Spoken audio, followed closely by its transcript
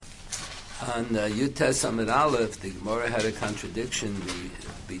On Yud Tes Amud Aleph, the Gemara had a contradiction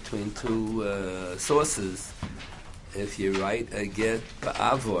between two sources. If you write a get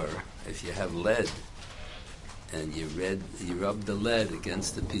ba'avor, if you have lead, and you rub the lead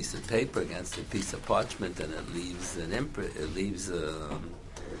against a piece of paper, against a piece of parchment, and it leaves an imprint, it leaves the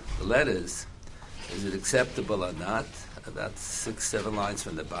letters. Is it acceptable or not? About 6-7 lines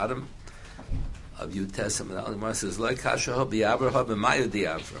from the bottom of Yud Tes Amud Aleph, the Gemara says, "Lo kasha bi'avor b'mayu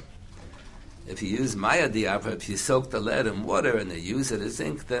di'avor." If you use maya di'avra, if you soak the lead in water and you use it as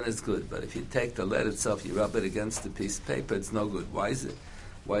ink, then it's good. But if you take the lead itself, you rub it against a piece of paper, it's no good. Why is it?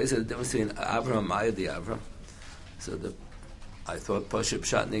 Why is it the difference between avra and maya di'avra? So I thought Pashup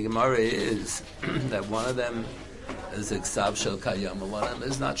Pshat Gemara is that one of them is Ksav Shel Kayama, one of them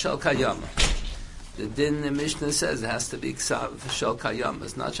is not Shel Kayama. The din the Mishnah says it has to be Ksav Shel Kayama.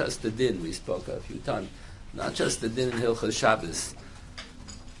 It's not just the din we spoke of a few times, not just the din in Hilchos Shabbos.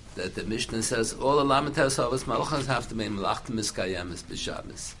 That the Mishnah says all the Lamites Havas Malachas have to be Malachtim Miskayamis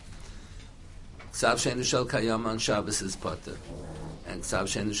b'Shabbos. Ksav Sheinu Shel Kayama on Shabbos is Potter, and Ksav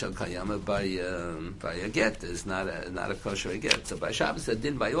Sheinu Shel Kayama by a get is not a kosher get. So by Shabbos it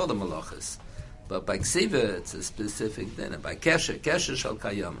din by all the Malachas, but by Ksiva it's a specific din. And by Kesher Shel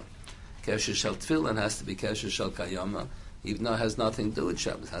Kayama, Kesher Shel Tefillin has to be Kesher Shel Kayama, even though it has nothing to do with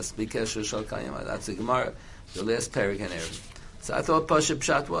Shabbos. It has to be Kesher Shel Kayama. That's the Gemara, the last parak in Erev. So I thought Pashup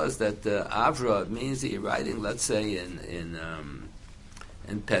Pshat was that Avra means that you're writing, let's say, in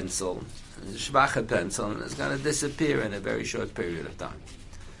pencil, Shvacha pencil, and it's going to disappear in a very short period of time.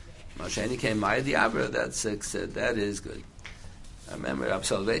 Mashani came Maya the Avra, that is good. I remember Rav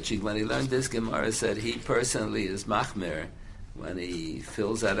Soloveitchik, when he learned this Gemara, said he personally is machmer. When he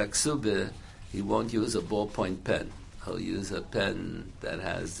fills out a ksubah, he won't use a ballpoint pen. He'll use a pen that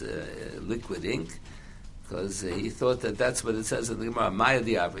has liquid ink, because he thought that that's what it says in the Gemara, Maya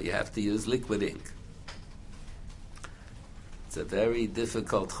di'avra, you have to use liquid ink. It's a very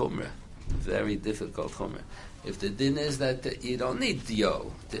difficult chumrah, If the din is that you don't need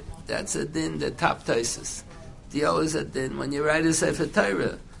dio, that's a din, the top taisis. Dio is a din, when you write a Sefer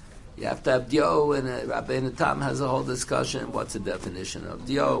Torah, you have to have dio, and Rabbeinu Tam has a whole discussion, what's the definition of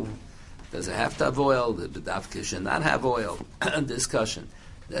dio? Does it have to have oil? The B'davka should not have oil. Discussion.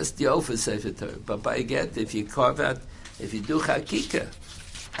 That's the Ofer Sefer Torah. But by get, if you carve out, if you do Chakika,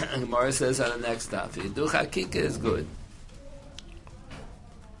 Gemara says on the next stop, if you do Chakika, is good.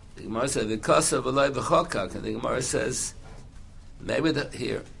 The Gemara says, V'kosa v'loi v'chokak, and the Gemara says, maybe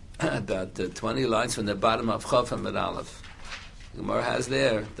here, about 20 lines from the bottom of Chof and Aleph. The Gemara has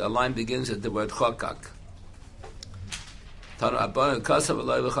there, the line begins with the word chokak. Maybe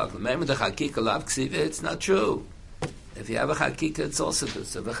the Chakika lav ksiva, it's not true. If you have a Chakika, it's also good.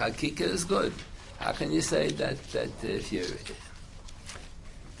 So the Chakika is good. How can you say that if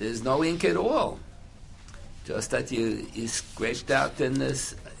there's no ink at all? Just that you scraped out you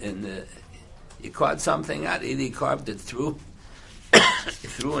carved something out, either you carved it through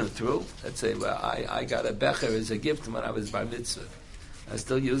and through. Let's say, well, I got a becher as a gift when I was bar mitzvah. I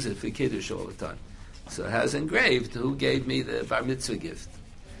still use it for kiddush all the time. So it has engraved who gave me the bar mitzvah gift.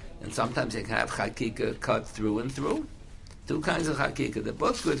 And sometimes you can have Chakika cut through and through. Two kinds of Chakika, they're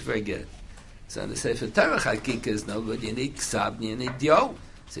both good for a get. So in the Sefer Torah, Chakika is no good. You need Ksab, you need Dio.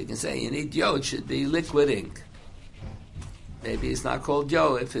 So you can say you need Dio, it should be liquid ink. Maybe it's not called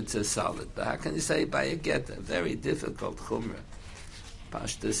Dio if it's a solid. But how can you say by a get? A very difficult chumrah.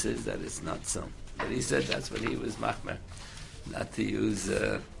 Pashta says that it's not so. But he said that's what he was machmer. Not to use...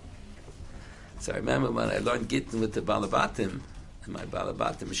 So I remember when I learned Gittin with the Balabatim, in my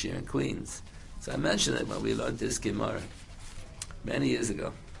Balabatim Shir in Queens. So I mentioned it when we learned this Gemara many years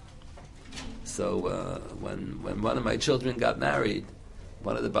ago. So when one of my children got married,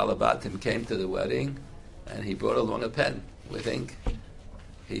 one of the Balabatim came to the wedding, and he brought along a pen with ink.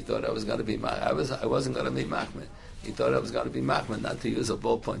 He thought I was going to be I wasn't going to be machmer. He thought I was going to be machmer, not to use a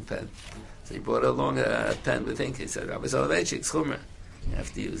ballpoint pen. So he brought along a pen with ink. He said, Rabbi Soloveitchik, chumrah, you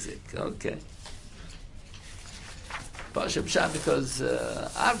have to use it. Okay. Pashup Pshat, because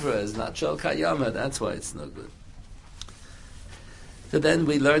Avra is not Shel Kayama, that's why it's no good. So then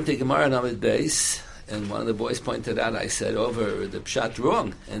we learned the Gemara on Amud Beis, and one of the boys pointed out, I said over the Pshat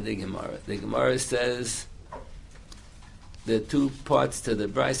wrong in the Gemara. The Gemara says there are two parts to the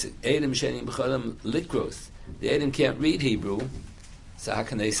Bryce. Edom Shenim B'Chodam Likros. The Edom can't read Hebrew, so how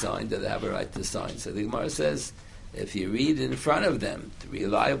can they sign? Do they have a right to sign? So the Gemara says, if you read in front of them, the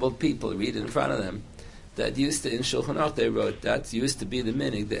reliable people read in front of them, that used to, in Shulchan Aruch they wrote, that used to be the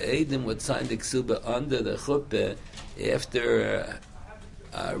minig. The Eidim would sign the Ksuba under the Chuppah after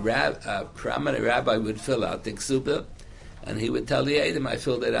a prominent rabbi would fill out the Ksuba, and he would tell the Eidim, I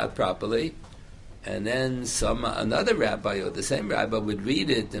filled it out properly. And then another rabbi or the same rabbi would read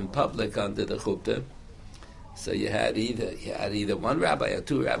it in public under the chuppah. So you had either one rabbi or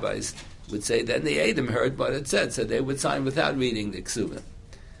two rabbis would say. Then the Eidim heard what it said, so they would sign without reading the ksuba.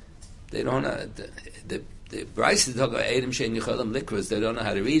 They don't know the Bryce is talking about Eidim shein yicholim likros. They don't know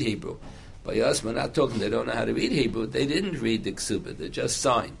how to read Hebrew. By us, we're not talking. They don't know how to read Hebrew. They didn't read the ksuba. They just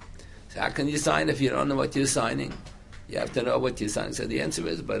signed. So how can you sign if you don't know what you're signing? You have to know what you're signing. So the answer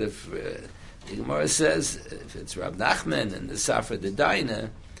is, but if the Gemara says, if it's Rav Nachman and the Safra the Daina,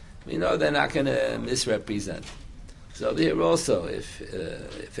 we know they're not going to misrepresent. So here also, if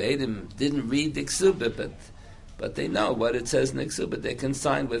Eidim didn't read the ksuba, but they know what it says in the ksuba, they can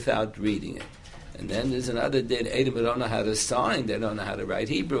sign without reading it. And then there's another day, Eidim don't know how to sign, they don't know how to write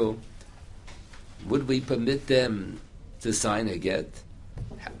Hebrew. Would we permit them to sign a get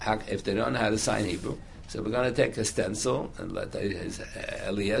if they don't know how to sign Hebrew? So we're going to take a stencil and let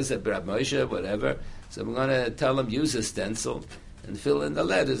Eliezer, Rab Moshe, whatever. So we're going to tell them use a stencil and fill in the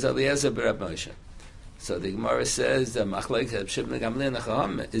letters Eliezer, Rab Moshe. So the Gemara says, is it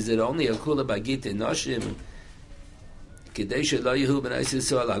only a kula bagit noshim? Kadesha lo yehu b'nais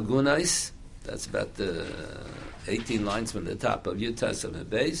Yisrael agunais? That's about 18 lines from the top of Yud Testament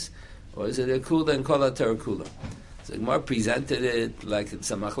base. Or is it a kula and kol atar kula? So the Gemara presented it like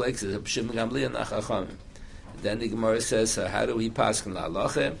it's a machlek, it's a pshim gamli and nachacham. Then the Gemara says, so how do we pass on la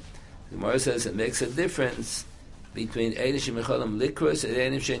halacha? The Gemara says it makes a difference between Eidim shein yicholim likros and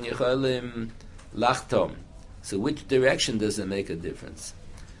Eidim shein yicholim lachtom. So which direction does it make a difference?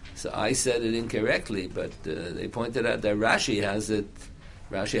 So I said it incorrectly, but they pointed out that Rashi has it.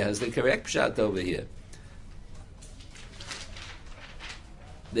 Rashi has the correct pshat over here.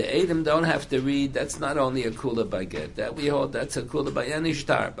 The Eidim don't have to read. That's not only a kula by get. That we hold. That's a kula by any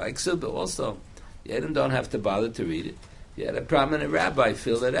shtar by ksuba also. The Eidim don't have to bother to read it. You had a prominent rabbi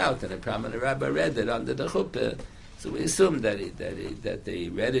fill it out, and a prominent rabbi read it under the chuppah. So we assume that they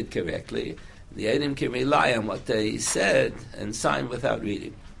read it correctly. The Eidim can rely on what they said and sign without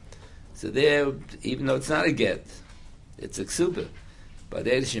reading. So there, even though it's not a get, it's a ksuba. But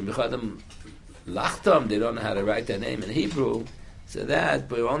Eidim shein yicholim lachtom, they don't know how to write their name in Hebrew. So that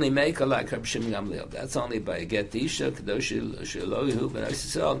we only make a like Reb Shimon Gamliel. That's only by a get isha kadosh shelo yehu b'nais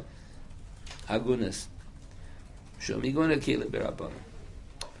Yisrael agunas shum iguna kila b'rabbanan.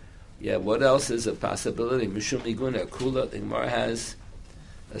 Yeah, what else is a possibility? Mishum iguna kula. The Gemara has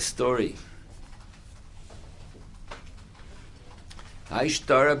a story.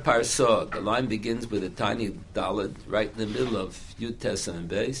 Haishtara parsa. The line begins with a tiny dalet right in the middle of Yud Testament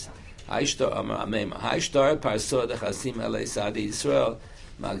base. Haishtar parso de chasim elei sadi Yisrael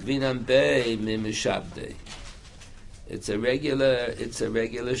magvinam bei mimishabdei. It's a regular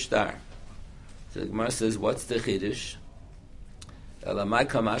shtar. So the Gemara says, what's the chiddush? Elamai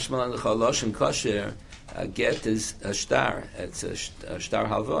kamashmal l'cholosh and kosher. A get is a shtar. It's a shtar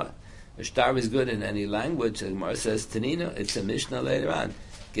halva. A shtar is good in any language. The Gemara says, Tanina, it's a Mishnah later on.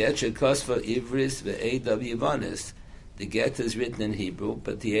 Get shekosva ivris ve'edav yivanis. The get is written in Hebrew,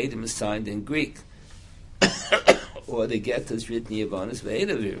 but the Eidim is signed in Greek. Or the get is written in Yavanis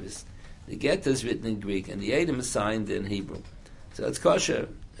ve'edav ivris. The get is written in Greek, and the Eidim is signed in Hebrew. So it's kosher.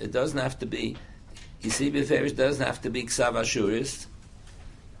 It doesn't have to be. Yisib Yeferish doesn't have to be Ksav Ashuris.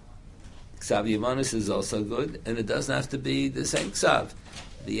 Ksav Yavanis is also good, and it doesn't have to be the same Ksav.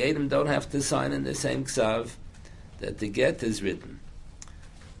 The Eidim don't have to sign in the same Ksav that the get is written.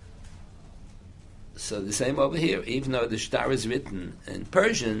 So the same over here, even though the shtar is written in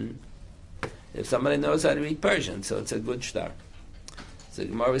Persian, if somebody knows how to read Persian, so it's a good shtar. So the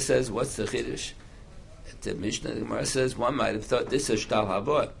Gemara says, what's the chiddush? The Mishnah, the Gemara says, one might have thought this is shtar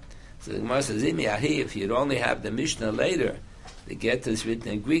havor. So the Gemara says, if you'd only have the Mishnah later, the get is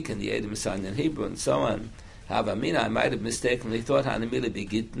written in Greek and the Eidim is signed in Hebrew and so on. Havamina, I might have mistakenly thought Hanamila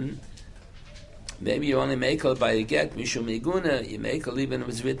begitten. Maybe you only make it by a get, Mishum Iguna, you make it even if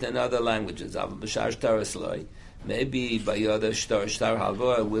it's written in other languages. Maybe by your other shtar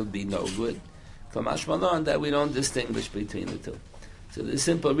halva will be no good. Kamash Malon, that we don't distinguish between the two. So the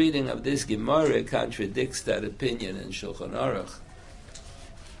simple reading of this Gemara contradicts that opinion in Shulchan Aruch.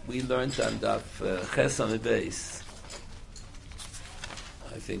 We learned on Daf Ches on the base.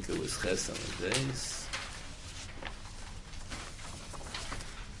 I think it was Ches on the base.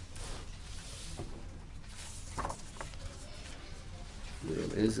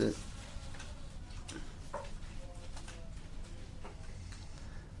 Where is it?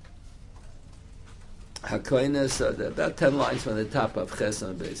 HaKoinah saw about 10 lines from the top of Ches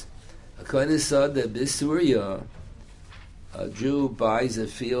on the base. HaKoinah saw the Bisuria A Jew buys a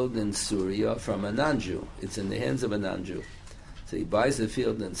field in Syria from a non-Jew. It's in the hands of a non-Jew. So he buys a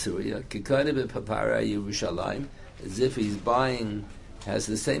field in Syria. Kikane b'papara Yerushalayim, as if he's buying, has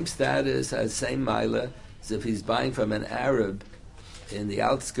the same status, has the same milah, as if he's buying from an Arab in the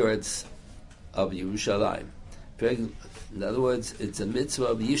outskirts of Yerushalayim. In other words, it's a mitzvah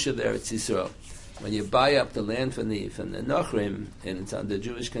of Yishuv Eretz Yisrael. When you buy up the land from the Nochrim, and it's under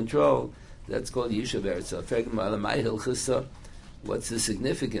Jewish control, that's called Yishuv Eretz Yisrael. What's the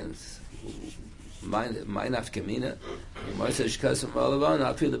significance? My nafkamina.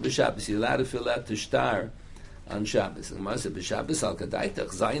 You're allowed to fill out the shtar on Shabbos.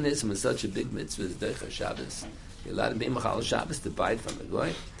 Zionism is such a big mitzvah, Deicha Shabbos. You're allowed to be Machal Shabbos to buy it from the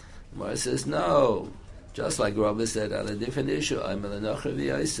Goy. Gemara says, no. Just like Rabbi said on a different issue,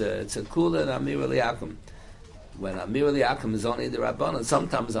 it's a kula and Amir Liakum. When Amir Liakum is only the Rabbanon,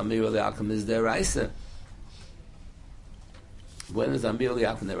 sometimes Amir Liakum is the Raisa. When is Amir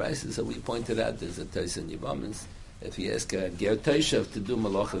Liakum the Raisa? So we pointed out there's a Tais in Yibamins. If you ask a Ger Toshav to do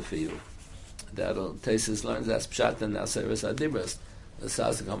Malacha for you, that'll Taisus learns that's Pshat and Naseres Adibras. The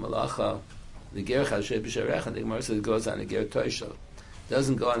Sasik HaMalacha, the Ger Chashay B'Sharecha, the Gemara says it goes on a Ger Toshav.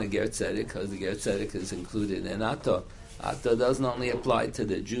 Doesn't go on a Ger Tzedek because the Ger Tzedek is included in Ato. Ato doesn't only apply to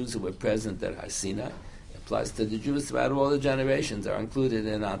the Jews who were present at Har Sinai. It applies to the Jews throughout all the generations are included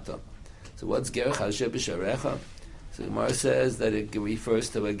in Ato. So what's Ger Chashay B'Sharecha? So Gemara says that it refers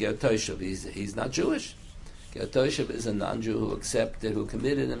to a Ger Toshav. He's not Jewish. Ger Toshav is a non-Jew who accepted, who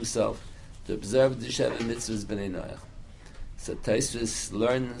committed himself to observe the Sheva Mitzvahs B'nai Noach. So Tosfos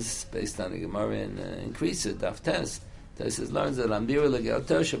learns based on the Gemara and increase it, Daf Tes. Tosfos learns that Amir Ger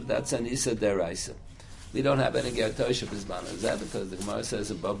Toshav, that's an Isa Deraisa. We don't have any Ger Toshav Bizman Hazeh because the Gemara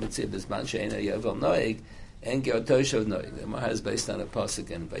says above Mitzvah Bizman Sheina Yovel Noeg and Ger Toshav Noeg. The Gemara is based on a pasuk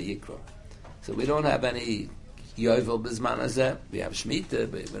in Vayikra. So we don't have any Yovel Bizman Hazeh. We have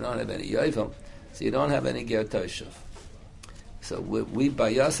Shemitah, but we don't have any Yovel. So you don't have any Ger Toshav. So we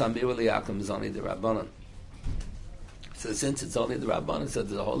Bayas Amir Liakum is only the Rabbanon. So since it's only the Rabbanon, so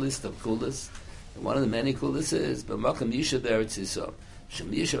there's a whole list of kulas. And one of the many kulas is B'makam Yishuv Eretz Yisrael. Shem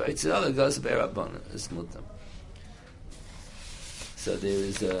Yishuv Eretz Yisrael, it goes by Rabbanon. It's mutam. So there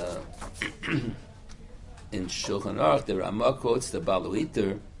is a in Shulchan Aruch, the Ramah quotes the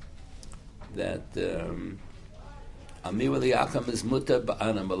Baluiter that Amir Liakum is mutar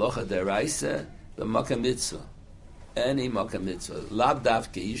ba'ana malocha deraisa b'makam mitzvah. Any makam mitzvah. Lav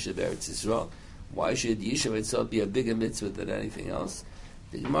davke Yishuv Eretz Yisrael. Why should Yishuv itself be a bigger mitzvah than anything else?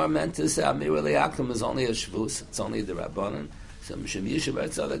 The Gemara meant to say Amir Liakum is only a shvus. It's only the Rabbanon. So Mishum Yishuv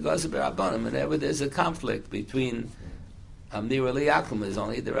Eretz Yisrael goes to be Rabbanon. Whenever there's a conflict between Amir Liakum is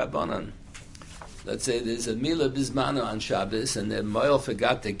only the Rabbanon. Let's say there's a Mila Bizmano on Shabbos and the Moel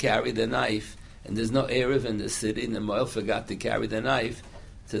forgot to carry the knife and there's no Erev in the city and the Moel forgot to carry the knife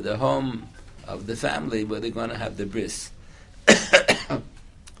to the home of the family where they're going to have the bris.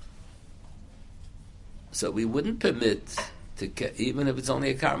 So we wouldn't permit, even if it's only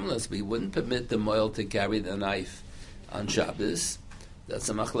a Carmelist, we wouldn't permit the Moel to carry the knife on Shabbos. That's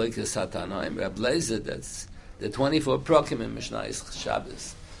a Machlokes Hatanaim. Reb Lezer, that's the 24 prokim in Mishnah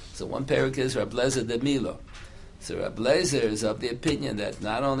Shabbos. So one parak is Reb Lezer de Milo. So Reb Lezer is of the opinion that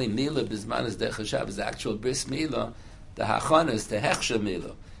not only Milo Bizman is Deicha Shabbos, the actual bris Milo, the Hachonis, the Hechsha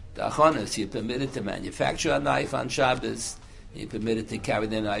Milo. The Achonis, you're permitted to manufacture a knife on Shabbos, you're permitted to carry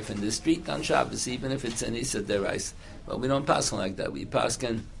the knife in the street on Shabbos, even if it's an Isa Derais. But we don't pass like that. We pass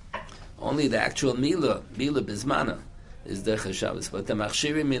only the actual Mila Bizmana, is Deicha Shabbos. But the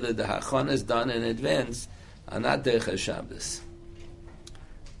Machshiri Mila, the Hachonis done in advance, are not Deicha Shabbos.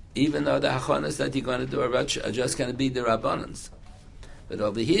 Even though the Hachonis that you're going to do are just going to be the Rabbanans. But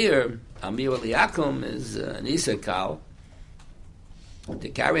over here, Amir Liakum is an Isa Kal. The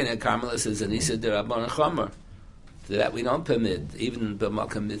carrying a Carmelis is an Isa de Rabban Chomer. So that we don't permit, even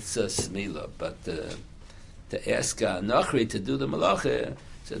b'makam mitzvah smila. But to ask a Nochri to do the malacha,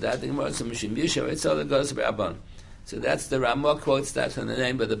 so that the Gemara says Mishim Yishuv, it's all that goes to Rabban. So that's the Ramah quotes that from the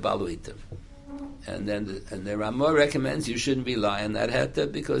name of the Baluitim. And then the Ramah recommends you shouldn't rely on that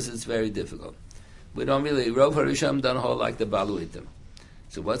heta because it's very difficult. We don't really, Rov HaRisham don't hold like the Baluitim.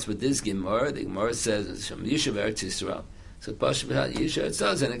 So what's with this Gemara? The Gemara says Shem Yishuv Eretz Yisrael. So Pashut Yishuv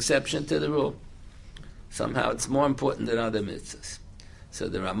itself is an exception to the rule. Somehow it's more important than other mitzvahs. So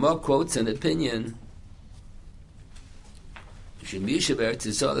the Ramah quotes an opinion Shem Yishuv Eretz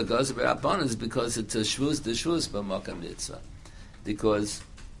Yisrael that goes about Rabbanan because it's a shvus the shvus b'makam mitzvah. Because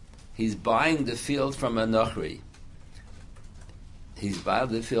he's buying the field from a Nochri. He's buying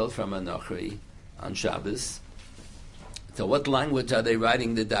the field from a Nochri on Shabbos. So what language are they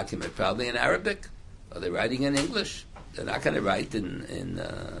writing the document? Probably in Arabic. Are they writing in English? They're not going to write in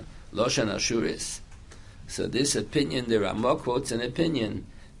Loshan Ashuris. So this opinion, the Ramah quotes an opinion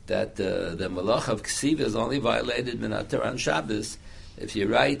that the Malach of Ksiva is only violated Minatar on Shabbos if you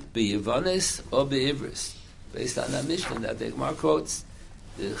write B'Yivonis or B'Ivris. Based on that Mishnah that the Gemara quotes,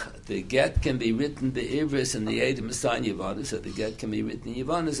 the get can be written B'Ivris and the Eidim sign Yivonis, so the get can be written in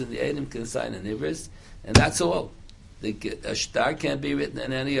Yivonis and the Eidim can sign in Ivris, and that's all. A star can't be written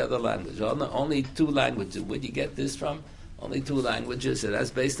in any other language. Only two languages. Where do you get this from? Only two languages. So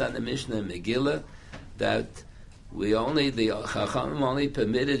that's based on the Mishnah in Megillah, that the Chachamim only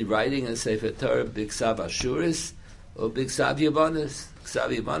permitted writing in Sefer Torah B'Ksav Ashuris or B'Ksav Yivonis.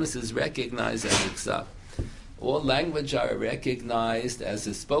 Ksav Yivonis is recognized as B'Ksav. All language are recognized as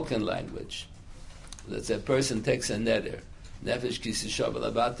a spoken language. Let's say a person takes a neder, Nefesh Kisishav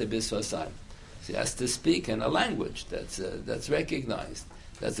Labate Bisvasayim. So he has to speak in a language that's recognized.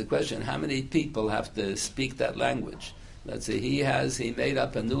 That's the question. How many people have to speak that language? Let's say he made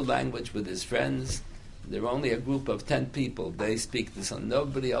up a new language with his friends. There are only a group of 10 people. They speak this.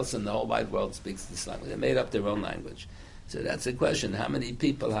 Nobody else in the whole wide world speaks this language. They made up their own language. So that's the question. How many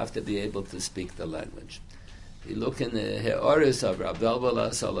people have to be able to speak the language? You look in the Heoris of Rav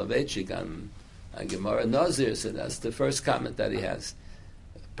Belbala Soloveitchik on Gemara Nazir, so that's the first comment that he has.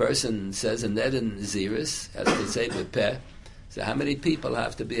 Person says in Eden Ziris, has to say Bepeh. So how many people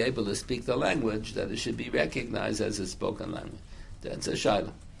have to be able to speak the language that it should be recognized as a spoken language? That's a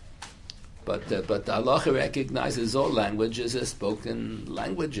shayla. But the halacha recognizes all languages as spoken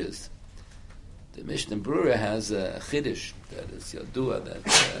languages. The Mishnah Brura has a chiddush that is Yodua,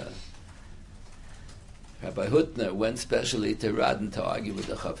 that Rabbi Hutner went specially to Radin to argue with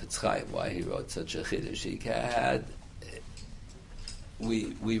the Chafetz Chaim why he wrote such a chiddush. He had.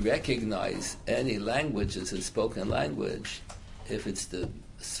 We recognize any language as a spoken language if it's the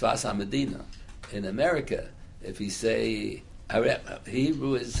Sfas HaMedina. In America, if you say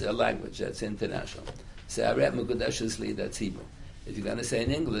Hebrew is a language that's international. Say Aret Mekudeshesli, that's Hebrew. If you're going to say in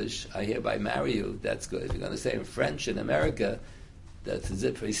English, I hereby marry you, that's good. If you're going to say in French in America, that's as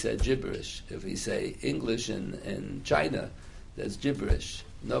if he said gibberish. If we say English in China, that's gibberish.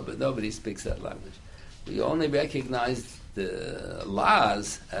 Nobody speaks that language. We only recognize the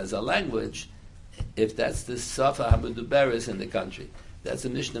laws as a language if that's the Safa HaMeduberes in the country. That's the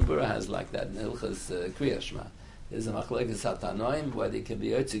Mishnah Berurah has like that in Hilchas Kriyas Shema. There's a Machlekes HaTanoim where they can be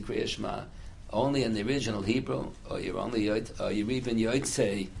Yotze Kriyas Shema only in the original Hebrew, or you're even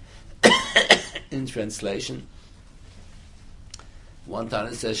Yotze in translation. One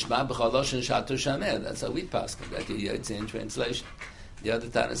Tana says Shema B'chol Loshen Shatu Shameh. That's how we pass that you're Yotze in translation. The other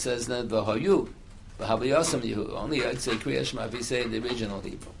Tana says that V'hoyu only Yotze Kriyas Shema if you say in the original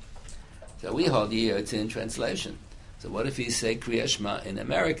Hebrew. So we hold Yotze in translation. So what if you say Kriyas Shema in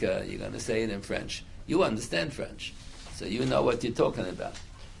America? You're going to say it in French. You understand French, so you know what you're talking about.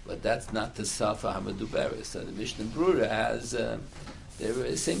 But that's not the Safa HaMeduberes. So the Mishnah Brura has.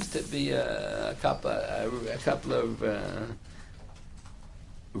 There seems to be a couple of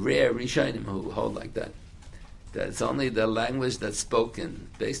rare Rishonim who hold like that. That it's only the language that's spoken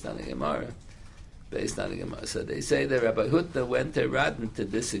based on the Gemara. So they say that Rabbi Hutner went to Radin to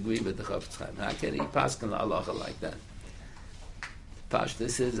disagree with the Chafetz Chaim. How can he pass on the halacha like that?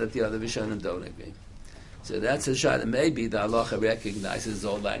 Pashtus is that the other Rishonim don't agree. So that's a shot. Maybe the halacha recognizes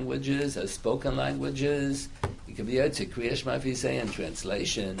all languages as spoken languages. You can be able to Kriyas Shema if you say in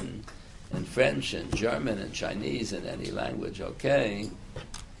translation, in French and German and Chinese in any language. Okay.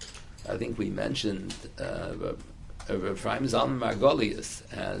 I think we mentioned Rav Chaim Zalman Margolius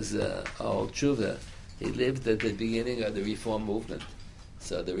has a whole tshuva. He lived at the beginning of the Reform movement.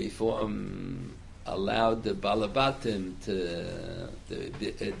 So the Reform allowed the Balabatim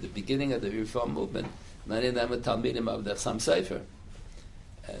at the beginning of the Reform movement, many of them were Talmidim of the Chassam Sofer.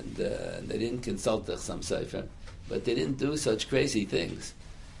 And they didn't consult the Chassam Sofer, but they didn't do such crazy things.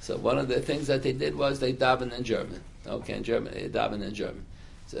 So one of the things that they did was they davened in German. Okay, in German, they davened in German.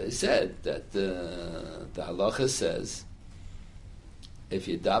 So he said that the halacha says if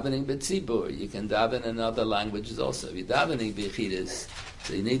you're davening b'tzibur, you can daven in other languages also. If you're davening b'chidus,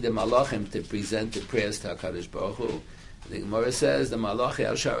 so you need the malachim to present the prayers to HaKadosh Baruch Hu. The Gemara says the malachi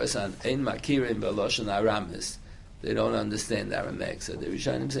al sharasan ein makirim b'loshen Aramis. They don't understand Aramaic. So the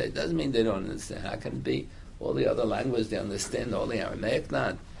Rishonim say it doesn't mean they don't understand. How can it be? All the other languages they understand, all the Aramaic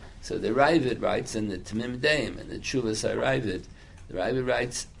not. So the Ravid writes in the Tamim Deim, in the Tshuvas HaRavid, the Ravid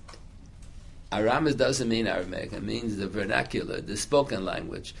writes, Aramis doesn't mean Aramaic. It means the vernacular, the spoken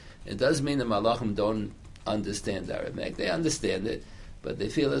language. It doesn't mean the Malachim don't understand Aramaic. They understand it, but they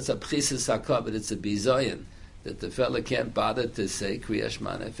feel it's a pchisis hakah, but it's a bizoyan, that the fella can't bother to say Kriyas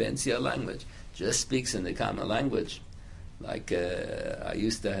Shema in a fancier language. Just speaks in the common language. Like I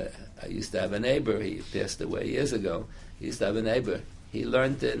used to have a neighbor. He passed away years ago. He used to have a neighbor. He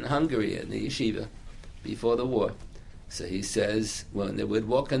learned in Hungary in the yeshiva before the war. So he says when they would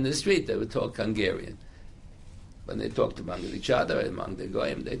walk in the street, they would talk Hungarian. When they talked among each other, among the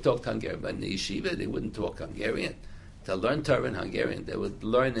goyim, they talked Hungarian. But in the yeshiva, they wouldn't talk Hungarian. To learn Torah in Hungarian, they would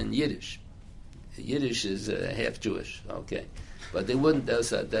learn in Yiddish. Yiddish is half Jewish, okay, but they wouldn't.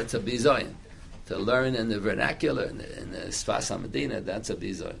 That's a bizoyan. To learn in the vernacular, in the Sfas HaMedina, that's a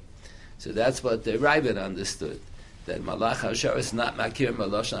bizoyan. So that's what the Ravid understood. That Malach HaShar is not Makir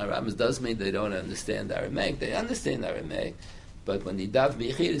Maloshan Aramis does mean they don't understand Aramaic. They understand Aramaic, but when you dav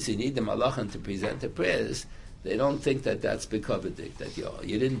B'chidus, you need the Malachim to present the prayers. They don't think that that's B'kovadik, that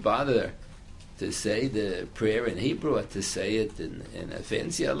you didn't bother to say the prayer in Hebrew or to say it in a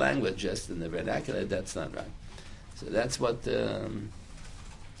fancier language, just in the vernacular. That's not right. So that's what...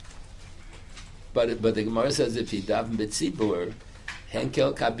 But the Gemara says if you daven b'tzibur,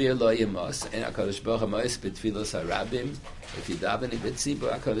 henkel kabir lo yemos, and HaKadosh Baruch Hu mois b'tfilos harabim. If you daven in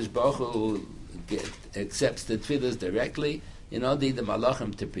b'tzibur, HaKadosh Baruch Hu accepts the tfilos directly. You don't need the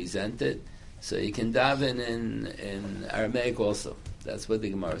malachim to present it. So you can daven in Aramaic also. That's what the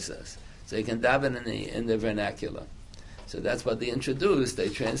Gemara says. So you can daven in the vernacular. So that's what they introduced. They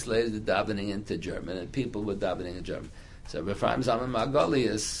translated the davening into German, and people were davening in German. So Ephraim Zalman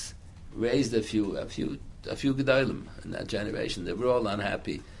Margolius raised a few gedolim in that generation. They were all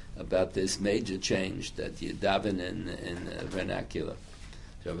unhappy about this major change that you daven in vernacular.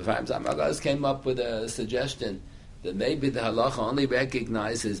 So Ephraim Zalman Margolius came up with a suggestion that maybe the halacha only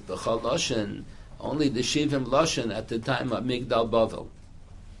recognizes b'chol loshen, only the shivim loshen at the time of Migdal Bavel.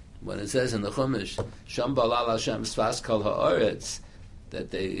 When it says in the Chumash, Sham Balal Hashem Sfas Kol Ha'oretz, that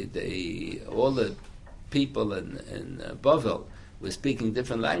they all the people in Bavel were speaking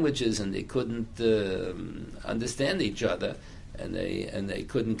different languages and they couldn't understand each other, and they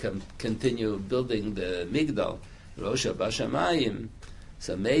couldn't continue building the Migdal, Rosh Hashamayim.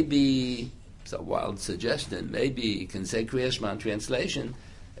 So maybe it's a wild suggestion. Maybe you can say Kriya Shema in translation.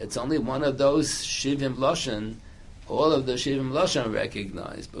 It's only one of those Shivim Loshen. All of the Shivim Loshen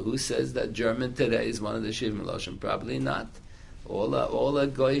recognized, but who says that German today is one of the Shivim Loshen? Probably not. All the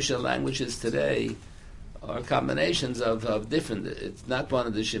Goyisha languages today are combinations of different. It's not one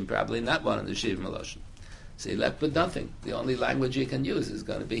of the Shivim, probably not one of the Shivim Loshen. So you're left with nothing. The only language you can use is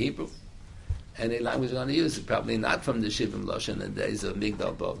going to be Hebrew. Any language you're going to use is probably not from the Shivim Loshen in the days of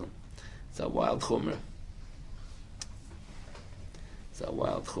Migdal Bavel. It's a wild chumrah.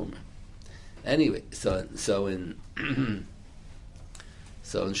 Anyway, so in Shulchan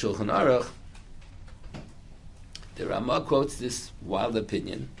Aruch, the Ramah quotes this wild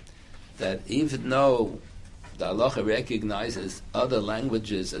opinion that even though the halacha recognizes other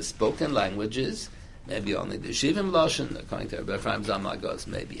languages as spoken languages, maybe only the Shivim Loshen, according to Rabbi Ephraim Zalman Margolius,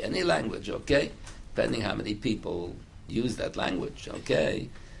 maybe any language, okay, depending how many people use that language, okay.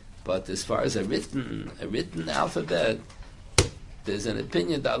 But as far as a written alphabet, there's an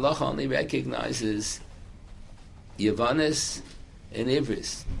opinion that Allah only recognizes Yavanis and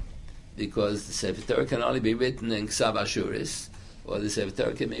Ivris, because the Sefer Torah can only be written in Ksav Ashuris, or the Sefer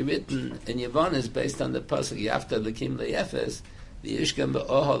Torah can be written in Yavanis based on the pasuk Yafta Lekim LeYefes, the Yishkem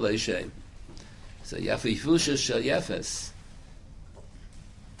Be'oho Le'Shem. So Yafifusha Shel Yefes,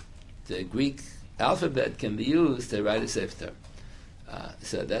 the Greek alphabet can be used to write a Sefer Torah.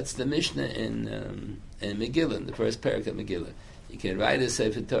 So that's the Mishnah in Megillah, in the first parak of Megillah. You can write a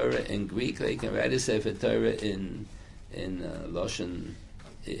Sefer Torah in Greek, or you can write a Sefer Torah in Loshen,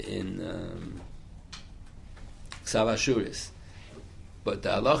 in Ksav Ashuris. But the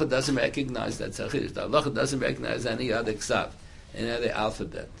halacha doesn't recognize that tzachir. The halacha doesn't recognize any other ksav, any other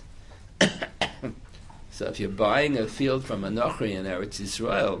alphabet. So if you're buying a field from a Nochri in Eretz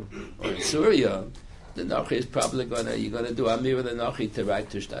Yisrael or in Syria, the Nochri is probably you're going to do Amir with the Nochri to write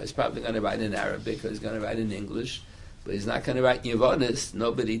Tushta. He's probably going to write in Arabic, or he's going to write in English, but he's not going to write Yavonis.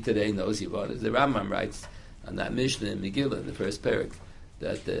 Nobody today knows Yavonis. The Rambam writes on that Mishnah in Megillah, in the first parak,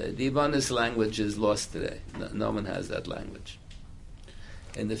 that the Yavonis language is lost today. No one has that language.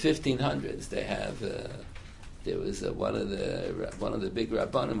 In the 1500s, they have there was one of the big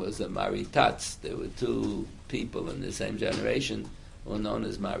rabbanim was a Mari Tatz. There were two people in the same generation who were known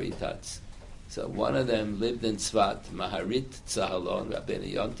as Mari Tatz. So one of them lived in Tzvat, Maharit Tzahalon,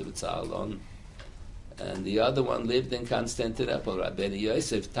 Rabbeinu Yontiv Tzahalon, and the other one lived in Constantinople, Rabbeinu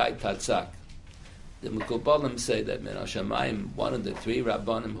Yosef Tai Tatzak. The Mekubalim say that Min HaShamayim, one of the three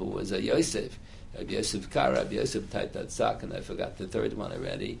rabbanim who was a Yosef, Rabbi Yosef Kar, Rabbi Yosef Tai Tatzak, and I forgot the third one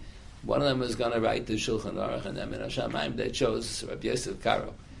already. One of them was going to write the Shulchan Aruch, and then Min HaShamayim they chose Rabbi Yosef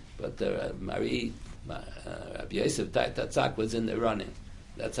Karo, but Mari Rabbi Yosef Tatzak was in the running.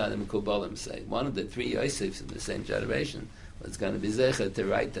 That's how the Mekubalim say. One of the three Yosefs in the same generation was going to be zecher to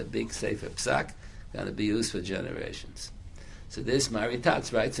write a big Sefer Psak, going to be used for generations. So this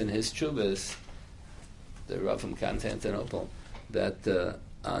Maritatz writes in his Chuvas, the Rav from Constantinople, that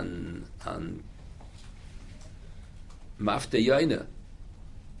on Mafta Yoina,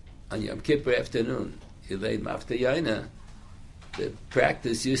 on Yom Kippur afternoon, he laid Mafta Yoina. The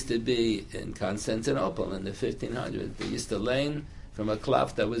practice used to be in Constantinople in the 1500s. They used to lay from a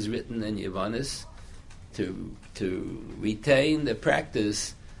cloth that was written in Yavanis to retain the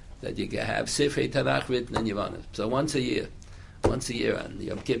practice that you can have Sifrei Tanakh written in Yavanis. So once a year on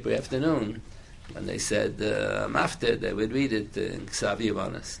Yom Kippur afternoon, when they said Mafta, they would read it in Ksav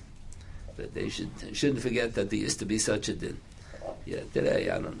Yavanis. But they shouldn't forget that there used to be such a din. Yeah, today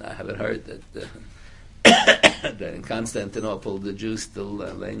I haven't heard that that in Constantinople the Jews still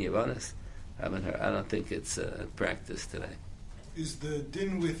lay in Yavanis. I haven't heard. I don't think it's practice today. Is the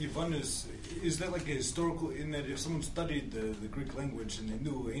din with Yavanis, is that like a historical, in that if someone studied the Greek language and they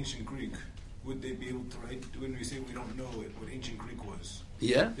knew ancient Greek, would they be able to write, when we say we don't know what ancient Greek was?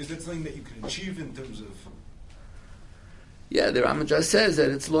 Yeah. Is that something that you can achieve in terms of... Yeah, the Ramajah says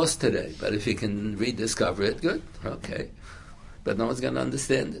that it's lost today, but if you can rediscover it, good, okay. But no one's going to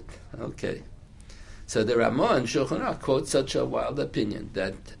understand it, okay. So the Ramah and Shulchan Aruch quote such a wild opinion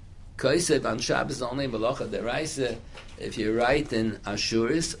that Kosev on Shabbos only Malacha Deraisa, if you write in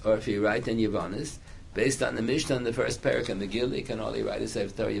Ashuris or if you write in Yavanis, based on the Mishnah in the first parak in Megillah, you can only write a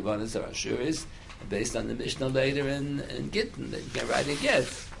Sefer Torah Yavanis or Ashuris. Based on the Mishnah later in Gittin, you can write a get,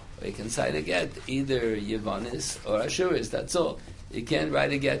 or you can cite a get, either Yavanis or Ashuris, that's all. You can't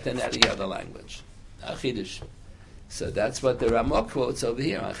write a get in any other language. Achidush. So that's what the Ramah quotes over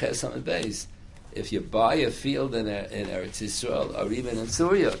here on Ches Hamid Beis. If you buy a field in Eretz Yisrael, or even in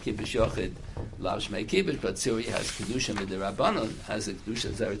Syria, Kibush Yochid, Lav Shmei Kibush, but Syria has Kedusha with the Rabbanon, has a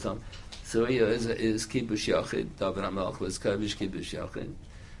Kedusha Zeraton. Syria is Kibush Yochid, David HaMelech was Kibush Yochid.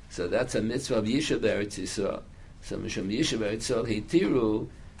 So that's a mitzvah of Yishuv Eretz Yisrael. So Mishum Yishuv Eretz Yisrael, Hitiru,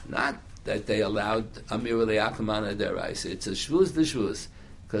 not that they allowed Amir Le'akamana Deraisa, it's a Shvuz de Shvuz,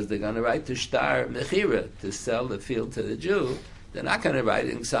 because they're going to write to Shtar Mechira, to sell the field to the Jew. They're not going to write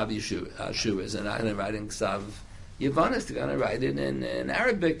it in Ksav Yeshuras. They're not going to write it in Ksav Yavanis. They're going to write it in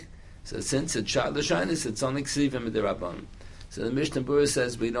Arabic. So since it's Shad L'Shainis, it's only Ksivim D'Rabban. So the Mishnah Berurah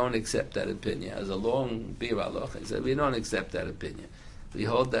says we don't accept that opinion. It has a long Bir Aloch. He said we don't accept that opinion. We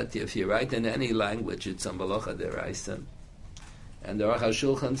hold that if you write in any language, it's on Balacha Deraisa. And the Aruch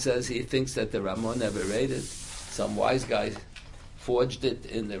HaShulchan says he thinks that the Ramah never read it. Some wise guy forged it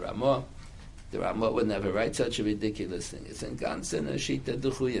in the Ramah. The Ramah would never write such a ridiculous thing. It's in Gansen and Shita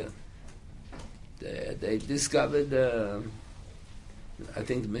Duchuya. They discovered, I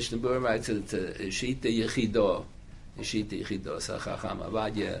think the Mishnah Berurah writes it's a Shita Yechido. Shita Yechido. So Chacham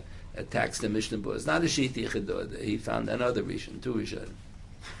Avadia attacks the Mishnah Berurah. It's not a Shita Yechido. He found another Rishon, two Rishon.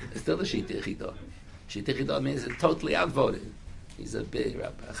 It's still a Shita Yechido. Shita Yechido means it's totally outvoted. He's a big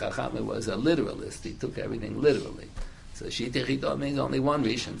rabbi. Chacham was a literalist. He took everything literally. So Shita Yechido means only one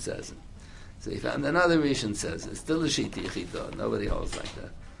Rishon says it. So he found another Rishon says it's still a Shita Yechido. Nobody holds like that.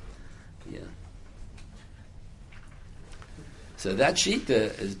 Yeah. So that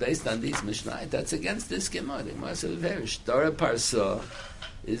Shita is based on these Mishnah. That's against this Gemara. The Gemara says very Shtar Parsa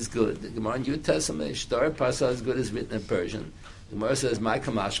is good. The Gemara in Yud Testament, Shtar Parsa is good, is written in Persian. The Gemara says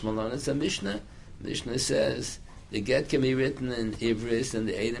Ma'ika Mashmalon. It's a Mishnah. Mishnah says the get can be written in Ivris and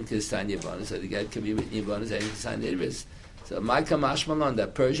the Eidim can sign Yavanis. So the get can be written in Yavanis, Eidim can sign Ivris. So Ma'ika Mashmalon,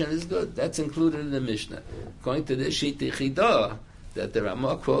 that Persian is good. That's included in the Mishnah. According to this Shita Yechido that the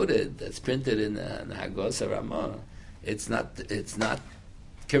Ramah quoted, that's printed in the Hagos Ramah, it's not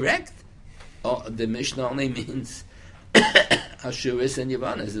correct. Oh, the Mishnah only means Ashuris and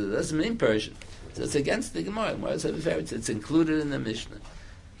Yavanis. It doesn't mean Persian. So it's against the Gemara. It's included in the Mishnah.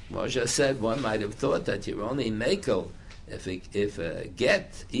 Moshe said one might have thought that you're only Mekel if a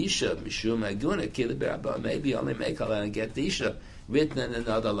get Isha Mishum Aguna Kilibirabah, maybe only Mekel and get Isha written in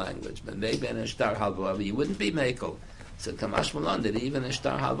another language, but maybe in a Shtar Halvoah you wouldn't be Mekel. So Kamash Malon that even a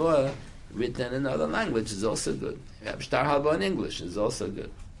Shtar Halvoah written in another language is also good. You have Shtar Halvoah in English is also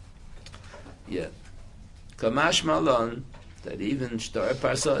good. Yeah, Kamash Malon that even Shtar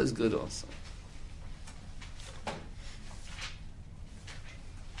Parsa is good also.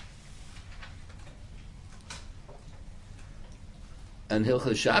 And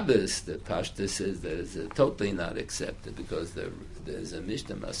Hilchos Shabbos, the Pashta says that it's totally not accepted because there's a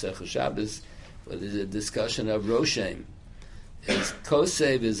Mishnah Masechah Shabbos where there's a discussion of Roshem.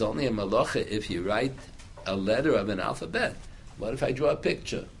 Kosev is only a malacha if you write a letter of an alphabet. What if I draw a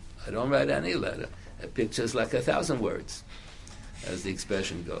picture? I don't write any letter. A picture is like 1,000 words, as the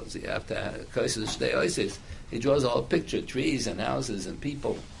expression goes. You have to have, he draws a whole picture, trees and houses and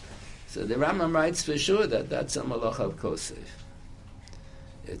people. So the Rambam writes for sure that that's a malacha of Kosef.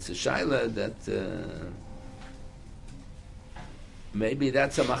 It's a shaila that maybe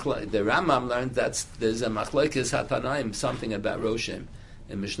that's a machlok. The Rambam learned there's a machlokes hatanaim, something about Roshem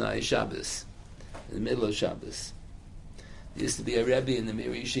in Mishnah Shabbos, in the middle of Shabbos. There used to be a Rebbe in the Mir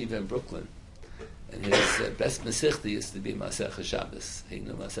Yeshiva in Brooklyn, and his best Masechta used to be Masech Shabbos. He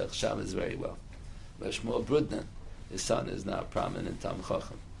knew Masech Shabbos very well. But Shmuel Brudner, his son, is now prominent Tam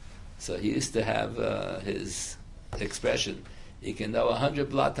Chacham. So he used to have his expression, you can know 100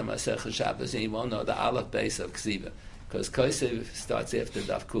 blat on Masech Shabbos and you won't know the Aleph base of Ksiva. Because Kosev starts after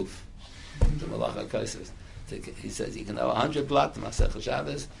Daf Kuf. The Malacha Kosev. He says you can know 100 blat on Masech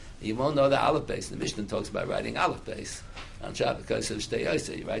Shabbos and you won't know the Aleph base. The Mishnah talks about writing Aleph base. On Shabbos, Kosev Shtei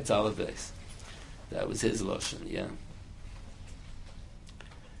Yosef, he writes Aleph base. That was his Lashon, yeah.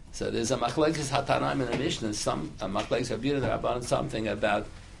 So there's a machlekes hatanaim in the Mishnah, a machlekes Rabbi Rabban, something about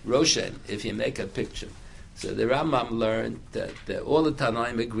Roshen, if you make a picture. So the Rambam learned that all the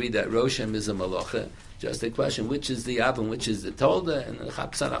Tanaim agree that Roshem is a malacha. Just a question, which is the Av and which is the Tolda, and the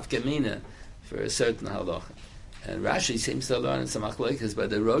Chapsan of Kemina for a certain halacha. And Rashi seems to learn in some machlekes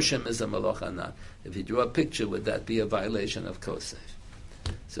whether Roshem is a malacha or not. If you draw a picture, would that be a violation of Kosef?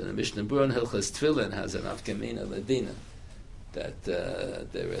 So the Mishnah Berurah Hilchos Tefillin has an Afkamina Ladina that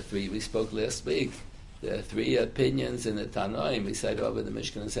there are three. We spoke last week. There are three opinions in the Tanoim. We said over the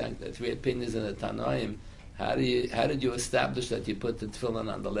Mishkan and Sank. There are three opinions in the Tanoim. How did you establish that you put the tefillin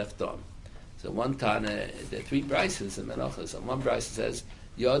on the left arm? So one Tana, there are three brises in Menachos. And one brise says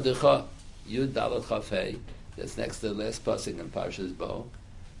Yodecha Yud Dalet Chafei. That's next to the last pasuk in Parshas Bo.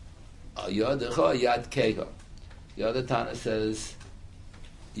 Yodecha Yad Keha. The other Tana says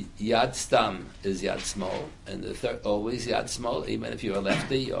Yad Stam is Yad Small, and the third always Yad Small. Even if you're a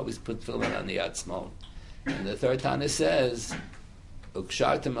lefty, you always put tefillin on the Yad Small. And the third Tana says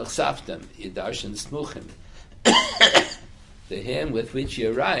Ukshartem Achsaftem Yidarshan Smuchim. The hand with which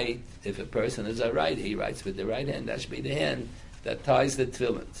you write, if a person is a writer, he writes with the right hand. That should be the hand that ties the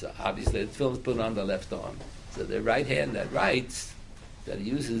tefillin. So obviously the tefillin is put on the left arm. So the right hand that writes, that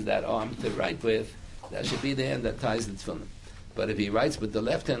uses that arm to write with, that should be the hand that ties the tefillin. But if he writes with the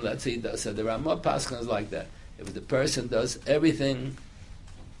left hand, let's say he does. So there are more paschals like that. If the person does everything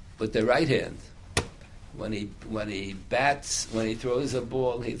with the right hand, when he bats, when he throws a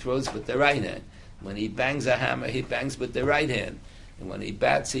ball, he throws with the right hand. When he bangs a hammer, he bangs with the right hand. And when he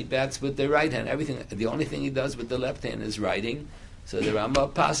bats with the right hand. Everything. The only thing he does with the left hand is writing. So the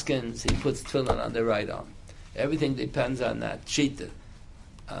Rambam Paskins, he puts tefillin on the right arm. Everything depends on that shita,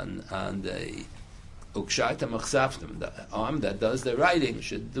 on the uksharta machsaftim. The arm that does the writing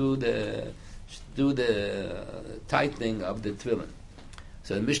should do the tightening of the tefillin.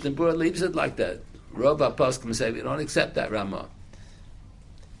 So the Mishnah Berurah leaves it like that. Rova Paskim say we don't accept that Ramah.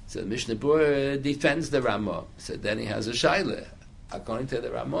 So the Mishnah Berurah defends the Ramah. So then he has a shaila. According to the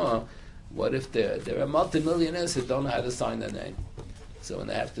Ramah, what if there are multimillionaires who don't know how to sign their name? So when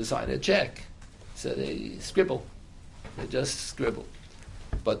they have to sign a check, so they scribble. They just scribble.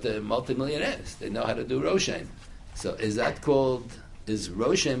 But the multimillionaires, they know how to do Roshem. So is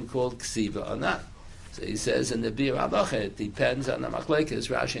Roshem called Ksiva or not? So he says in the Bir Halacha, it depends on the Machlekes,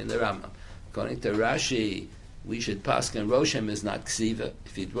 Rashi and the Rambam. According to Rashi, we should paskin Roshem is not Ksiva.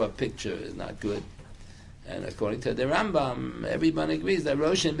 If you draw a picture, it's not good. And according to the Rambam, everyone agrees that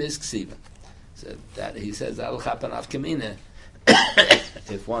Roshem is Ksiva. So that he says that'll happen af Kamina.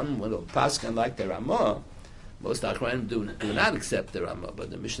 If one will paskin like the Ramah, most Achronim do not accept the Ramah,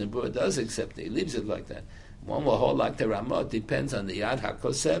 but the Mishnah Berurah does accept it. He leaves it like that. One will hold like the Ramah. It depends on the Yad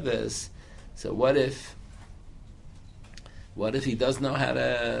HaKoseves. So what if he doesn't know how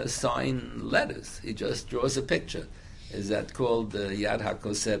to sign letters? He just draws a picture. Is that called Yad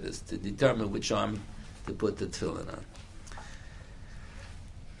HaKoseves, to determine which arm to put the tefillin on?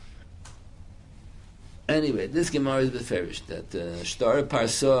 Anyway, this Gemara is beferish that Shtar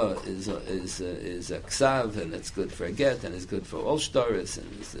Parsa is a ksav, and it's good for a get, and it's good for all shtaris, and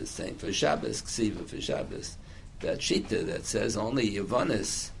it's the same for Shabbos, ksiva for Shabbos. That shita that says only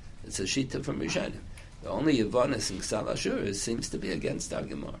Yavanis, it's a shita from Rishonim. The only Yavanis in Ksav Ashur seems to be against our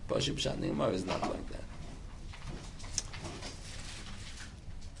Gemara. Pashim Shat Gemara is not like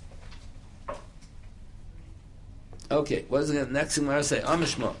that. Okay, what is the next Gemara say?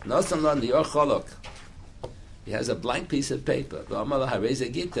 Amishma, Nosam Lan Lior Cholok. He has a blank piece of paper. He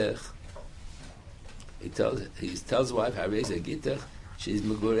tells his wife, Hareza Gitech, she's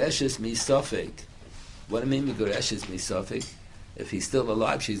Megureshes Misofik. What do you mean Megureshes Misofik? If he's still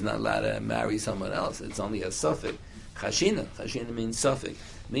alive, she's not allowed to marry someone else. It's only a suffix. Chashina. Chashina means suffix.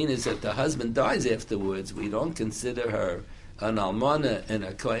 Means if the husband dies afterwards, we don't consider her an almana, and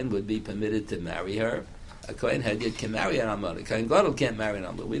a kohen would be permitted to marry her. A kohen hadid can marry an almana. A kohen gadol can't marry an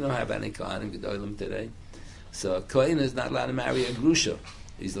almana. We don't have any kohanim gedolim today. So a kohen is not allowed to marry a grusha.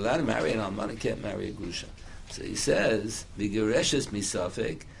 He's allowed to marry an almana, can't marry a grusha. So he says, "V'gereshes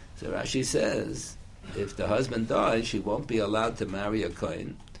misafik." So Rashi says, if the husband dies, she won't be allowed to marry a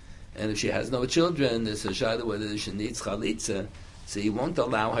kohen. And if she has no children, there's a shayla whether she needs chalitza. So he won't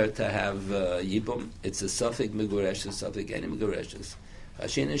allow her to have yibum. It's a suffix migureshes, suffix any migureshes.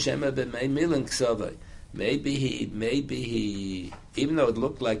 Hashin Shema b'mei milan ksavai. Maybe he, even though it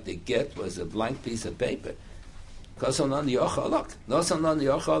looked like the get was a blank piece of paper, kosanon yochalak, nosanon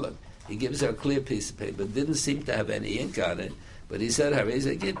yochalak. He gives her a clear piece of paper. It didn't seem to have any ink on it, but he said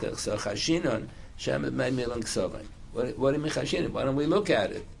hareza gitach. So Hashinon Shema b'mei milan ksavai. What do you mean Hashinon? Why don't we look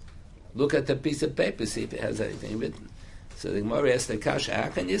at it? Look at the piece of paper, see if it has anything written. So the Gemara asked the Kasha, how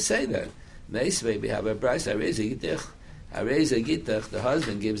can you say that? Meisvei, we have a price, Hareza Gitach, the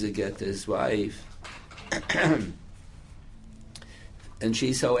husband gives a get to his wife. And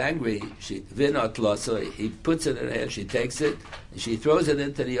she's so angry, Vinot Losoi, he puts it in her hand, she takes it, and she throws it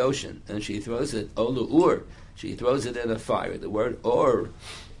into the ocean. And she throws it, Olu Ur, she throws it in a fire. The word Or,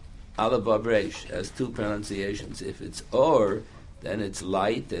 Alavav Reish, has two pronunciations. If it's Or, then it's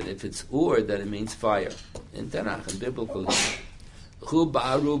light, and if it's Ur, then it means fire. In Tanakh, in biblical Hu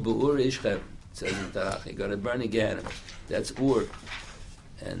Ba'aru B'Ur Ishchem, says in Tanakh, you're going to burn again. That's Ur.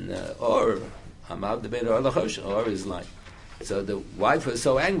 And Or, Hamav Debet Or Lachosha, Or is light. So the wife was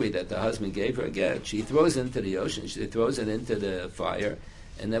so angry that the husband gave her a get. She throws it into the ocean, she throws it into the fire,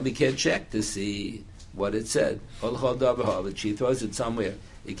 and then we can't check to see what it said. She throws it somewhere.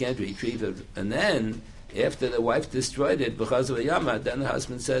 You can't retrieve it. And then, after the wife destroyed it, because of a yama, then the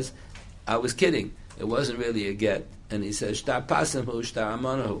husband says, I was kidding. It wasn't really a get. And he says, Shtar pasamhu, shtar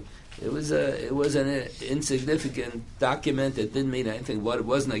amanahu. It was an insignificant document. It didn't mean anything. What it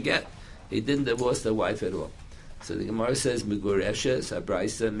wasn't a get. He didn't divorce the wife at all. So the Gemara says, Migureshes,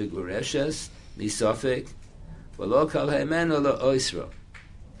 Abraisa, Migureshes, Misofik, V'lo kal ha'emen lo oisro.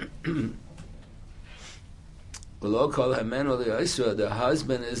 V'lo kal ha'emen lo oisro. The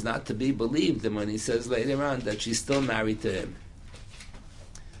husband is not to be believed. And when he says later on that she's still married to him,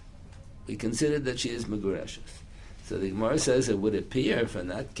 we consider that she is Migureshes. So the Gemara says it would appear from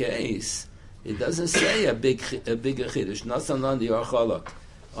that case, it doesn't say a bigger chiddush. Nasan on the Archolok.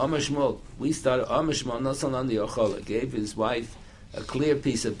 Amashmol, we started Amashmol, Nasan on the Archolok, gave his wife a clear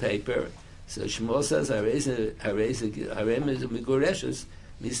piece of paper. So Shmuel says, Harem is Migureshes,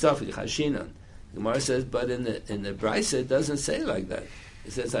 Misafik, Hashinon. The Gemara says, but in the Brisa, it doesn't say like that.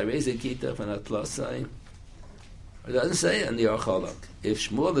 It says, Hareza Kitaf and a plus sign. It doesn't say on the Archolok. If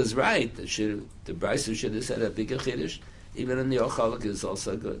Shmuel is right, the Brisa should have said a bigger chiddush. Even in the Archolok is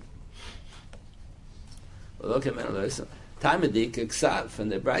also good. Tamadik Ksav,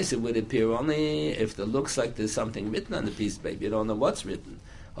 and the Brisa would appear only if it looks like there's something written on the piece of paper. You don't know what's written.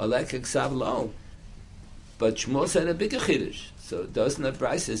 Or like Ksav lo. But Shmuel said a bigger chiddush. So doesn't the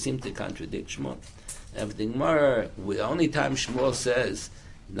Brisa seem to contradict Shmuel? Everything more, the only time Shmuel says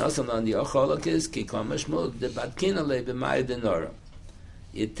Nosan on the Ocholok is Kikom Shmuel the Batkina le b'may denora.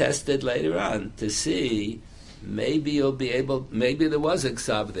 You tested later on to see maybe you'll be able. Maybe there was a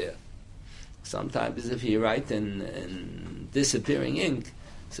ksav there. Sometimes if you write in disappearing ink,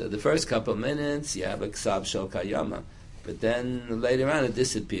 so the first couple of minutes you have a ksav shel kayama, but then later on it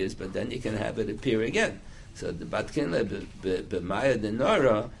disappears. But then you can have it appear again. So the Batkina le b'may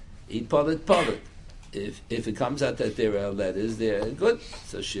denora, he pull it. If it comes out that there are letters, they're good.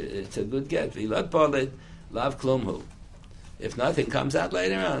 So it's a good get. V'lat polit, lav klumhu. If nothing comes out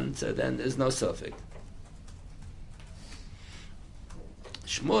later on, so then there's no suffix.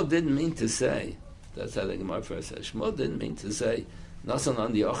 Shmuel didn't mean to say, that's how the Gemara first says, Shmuel didn't mean to say, nosan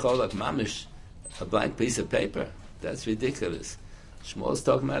on the ocholak mamish, a blank piece of paper. That's ridiculous. Shmuel's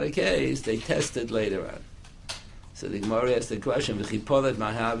talking about a case they tested later on. So the Gemara asked the question, v'chi polit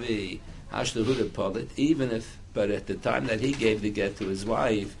mahavi, even if, but at the time that he gave the get to his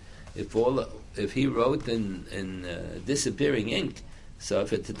wife, if he wrote in disappearing ink, so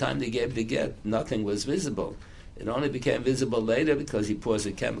if at the time they gave the get, nothing was visible, it only became visible later because he pours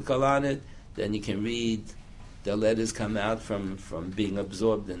a chemical on it, then you can read the letters come out from being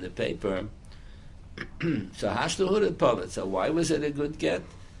absorbed in the paper. So hashtahuda polit. So why was it a good get?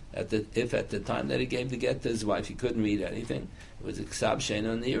 If at the time that he gave the get to his wife, he couldn't read anything, it was a ksav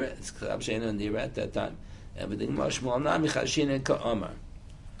sheino nira. It's ksav sheino nira at that time. Everything more Shmuel nami chashina ka'omar.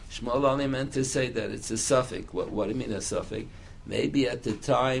 Shmuel only meant to say that it's a suffix. What do you mean a suffix? maybe at the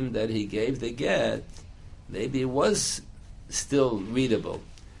time that he gave the get, maybe it was still readable.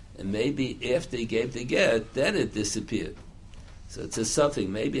 And maybe after he gave the get, then it disappeared. So it's a suffix.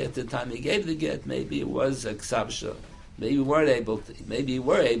 Maybe at the time he gave the get, maybe it was a ksabsha. Maybe you were able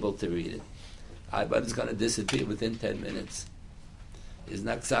to read it. But it's going to disappear within 10 minutes. It's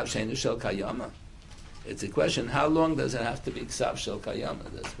not ksav sheinu shel kayama. It's a question, how long does it have to be ksav shel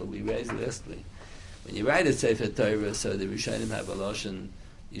kayama? That's what we raised last week. When you write a Sefer Torah, so the Rishonim have a lashon,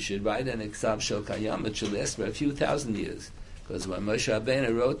 you should write an ksav shel kayama. It should last for a few thousand years. Because when Moshe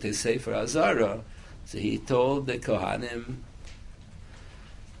Rabbeinu wrote the Sefer Azara, so he told the Kohanim,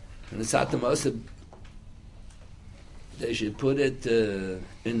 and it's not the most, they should put it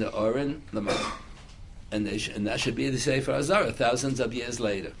in the Oren, and that should be the Sefer Azara thousands of years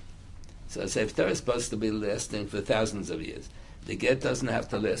later. So Sefer Torah is supposed to be lasting for thousands of years. The get doesn't have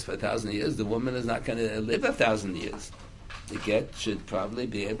to last for 1,000 years. The woman is not going to live 1,000 years. The get should probably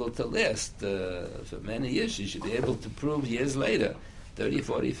be able to last for many years. She should be able to prove years later, 30,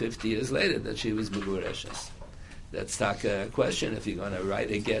 40, 50 years later, that she was Megureshes. That's not a question if you're going to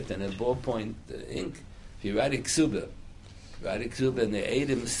write a get in a ballpoint ink. If you write a ksuba and the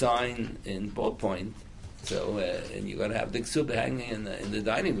Eidim sign in ballpoint, so and you're going to have the ksuba hanging in the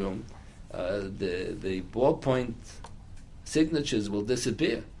dining room, the ballpoint signatures will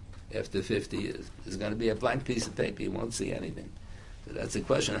disappear after 50 years. There's going to be a blank piece of paper. You won't see anything. So that's the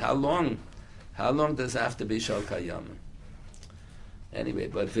question. How long does it have to be Shal Kayama? Anyway,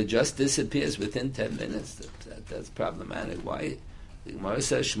 but if it just disappears within 10 minutes, that's problematic. Why? The Gemara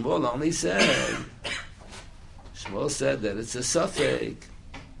says Shmuel only said that it's a suffix.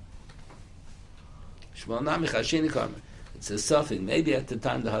 Shmuel Nami Chashini Karma. It's a suffix. Maybe at the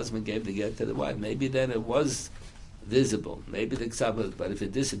time the husband gave the get to the wife, maybe then it was visible. Maybe the ksab, but if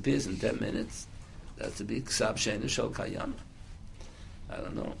it disappears in 10 minutes, that's a big ksab sheinu shel kayama. I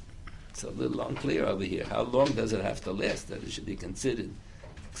don't know. It's a little unclear over here. How long does it have to last that it should be considered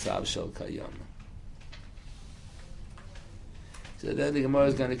ksav shel kayama? So then the Gemara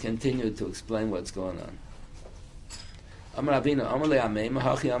is going to continue to explain what's going on. Amar Avinu, Amar le'amei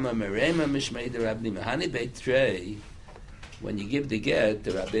mahachi Amar merema mishmei de Rabbi Mahani beitrei. When you give the get,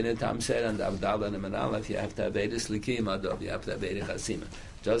 the Rabbeinu Tam said on the Avdallah and the Manalef, you have to have Eidos Likim Adov, you have to have Eidei Chasima.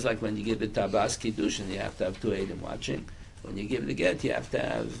 Just like when you give the Tabas Kiddushin, you have to have 2 Eidim watching. When you give the get, you have to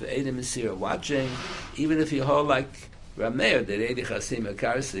have Eidim Mesira watching. Even if you hold like Rameir, that Eidei Chasima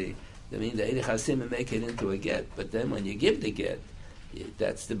Karsi, that means the Eidei Chasima make it into a get. But then when you give the get,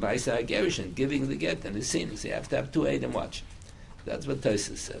 that's the Baisa Gerishin, giving the get and the scene. So you have to have 2 Eidim watching. That's what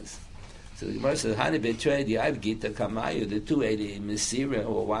Tosfos says. So the Gemara says, Hani betrayed the I've Gita Kamayu, the 280 Mesira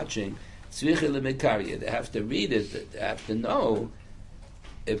who are watching, Tzvicha Lemekaria. They have to read it, they have to know.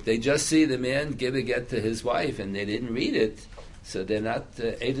 If they just see the man give a get to his wife and they didn't read it, so they're not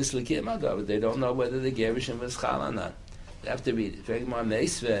Eidos Likim Adav. They don't know whether the Gerushin was Chal or not. They have to read it. Very more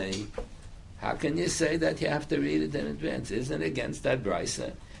Meisvei. How can you say that you have to read it in advance? Isn't it against that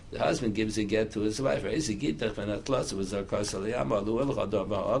brisa? The husband gives a get to his wife. The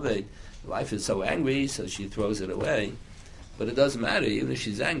wife is so angry, so she throws it away. But it doesn't matter, even if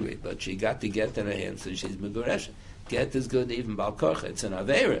she's angry. But she got the get in her hand, so she's meguresh. Get is good, even bal korcha. It's an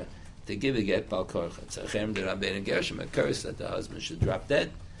avera to give a get bal korcha. It's a cherem de Rabbeinu Gershom, a curse that the husband should drop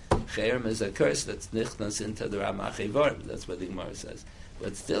dead. Cherem is a curse that's nichnas into the Ramachivorim. That's what the Gemara says.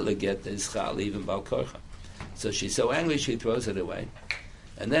 But still, the get is chal, even bal korcha. So she's so angry, she throws it away.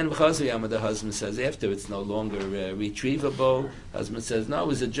 And then the husband says after it's no longer retrievable, husband says, no, it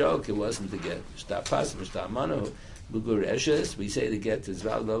was a joke, it wasn't the get. We say the get is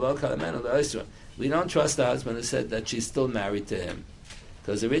valid. We don't trust the husband who said that she's still married to him.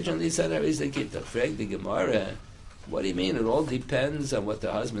 Because originally he said, the Gemara, what do you mean? It all depends on what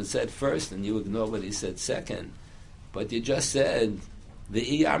the husband said first, and you ignore what he said second. But you just said, the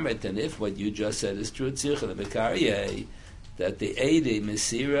Iyamrit, and if what you just said is true, that the Eidei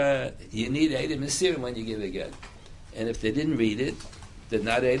Mesira, you need Eidei Mesira when you give a get. And if they didn't read it, they're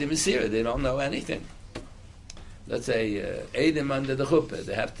not Eidei Mesira, they don't know anything. Let's say Eidim under the chuppah,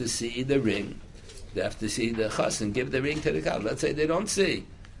 they have to see the ring, they have to see the chas and give the ring to the kal. Let's say they don't see.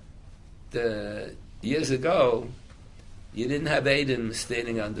 Years ago, you didn't have Eidim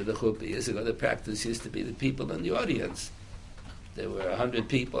standing under the chuppah. Years ago, the practice used to be the people in the audience. There were 100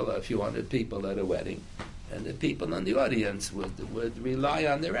 people, or a few hundred people at a wedding. And the people in the audience would rely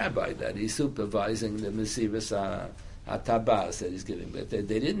on the rabbi that he's supervising the Mesiras HaTabas that he's giving. But they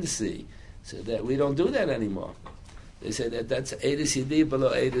didn't see. So that we don't do that anymore. They say that's Eidos Yidi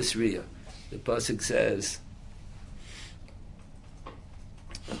below Eidos Riyah. The Pasuk says,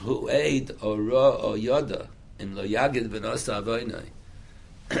 Hu Eid or Ra or Yoda In lo yagid v'nosa avoinai,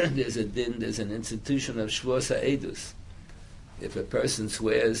 there's a din, there's an institution of shvuos ha'edus. If a person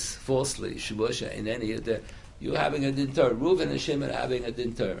swears falsely, shvuos in any of the, you're having a din Torah. Reuven and Shimon are having a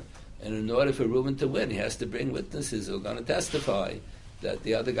din Torah. And in order for Reuven to win, he has to bring witnesses who are going to testify that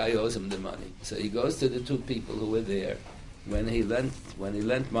the other guy owes him the money. So he goes to the two people who were there. When Reuven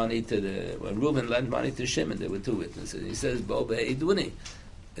lent money to Shimon, there were two witnesses. He says, Bo be'eduni.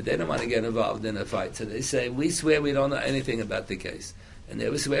 They don't want to get involved in a fight. So they say, we swear we don't know anything about the case. And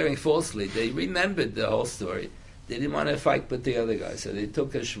they were swearing falsely. They remembered the whole story. They didn't want to fight with the other guy. So they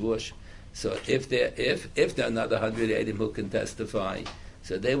took a shvush. So if there are another 100 Eidim who can testify,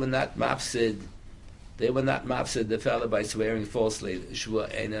 so they were not mafsid. They were not mafsid the fellow by swearing falsely. Shvua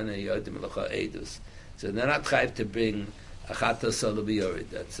einan yodim l'cha edus. So they're not trying to bring achata solabiyorid.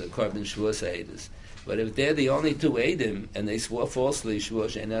 That's a korban shvuas edus. But if they're the only two Eidim and they swore falsely shvua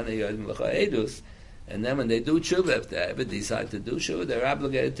einan yodim l'cha edus, and then when they do tshuva, if they ever decide to do tshuva, they're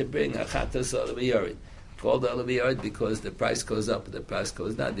obligated to bring achata solabiyorid. Called Alabiyard because the price goes up, the price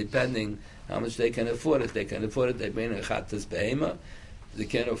goes down, depending how much they can afford. If they can afford it, they bring a chatas behema. If they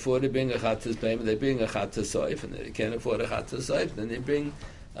can't afford to bring a chatas behema, they bring a chatas soif. And if they can't afford a chatas soif, then they bring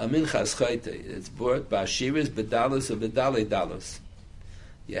a minchas chayte. It's brought by shiras bedalos or bedale dalos.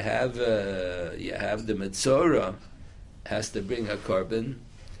 You have the metzora has to bring a korban,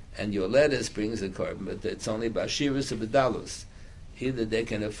 and your lettuce brings a korban, but it's only by shiras or bedalos. Either they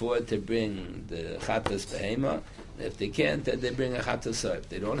can afford to bring the chatas behema, and if they can't, then they bring a chatas soif.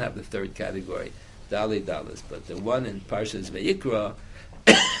 They don't have the third category, dali dalas. But the one in Parshas Vayikra,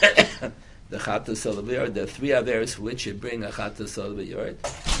 the chatas solaviyard, there are three averes for which you bring a chatas solaviyard,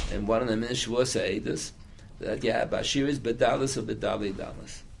 and one of them is shvuos ha'edus, that you have bashiris bedalas or bedali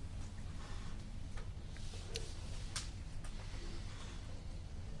dalas.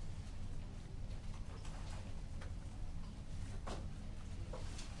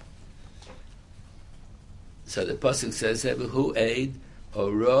 So the pasuk says, "Who aid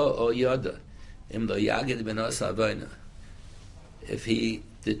or ro or yoda im lo yagid benos avoina." If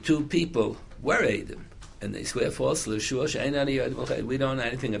the two people were aidim and they swear falsely, we don't know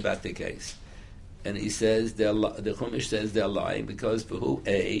anything about the case. And he says the Chumash says they're lying because for who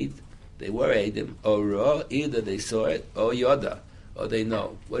aid they were aidim or ro, either they saw it or yoda or they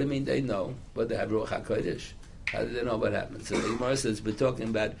know. What do you mean they know? But they have ruach hakodesh. How do they know what happened? So the Gemara says we're talking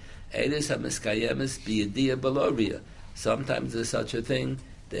about Eidus HaMiskayemes B'Yediyah B'Lo. Sometimes there's such a thing.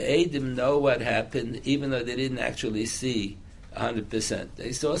 The Eidim know what happened, even though they didn't actually see 100%.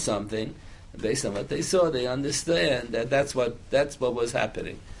 They saw something, and based on what they saw, they understand that that's what was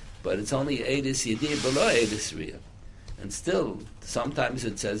happening. But it's only Eidus Yediyah B'Lo Eidus Riyah. And still, sometimes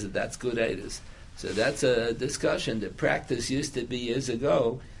it says that that's good Eidus. So that's a discussion. The practice used to be years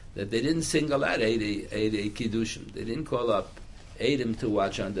ago that they didn't single out Eidei Kiddushim. They didn't call up Eidim to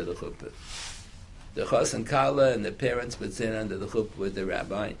watch under the chuppah. The chas and kala and the parents would sit under the chuppah with the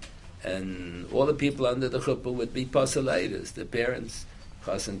rabbi, and all the people under the chuppah would be poselated. The parents,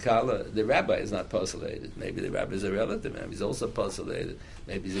 chas and kala, the rabbi is not poselated. Maybe the rabbi is a relative, maybe he's also poselated.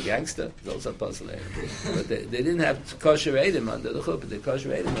 Maybe he's a gangster, he's also poselated. But they didn't have kosher Eidim under the chuppah, the kosher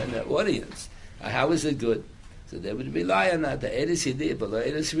Eidim in the audience. How is it good? So they would rely on that. The Eidus Yediyah, but the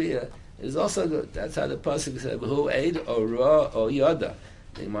Eidus Riyah is also good. That's how the pasuk says, "Who aid or ra or yoda."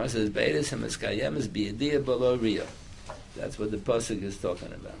 The Gemara says, "Beidus hamiskayemes b'yediyah below riyah." That's what the pasuk is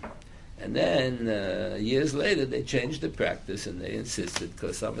talking about. And then years later, they changed the practice and they insisted,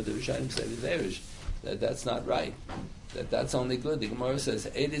 because some of the Rishonim said that that's not right. That's only good. The Gemara says,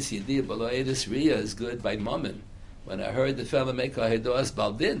 "Eidus Yediyah below Eidus Riyah" is good by Mammon. When I heard the fellow make a hedos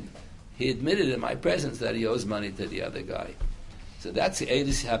baldin, he admitted in my presence that he owes money to the other guy. So that's the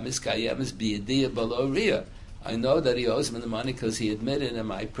Eidus HaMiskayemes B'Yediyah Below Riyah. I know that he owes me the money because he admitted in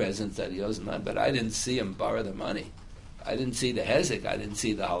my presence that he owes me money, but I didn't see him borrow the money. I didn't see the hezek, I didn't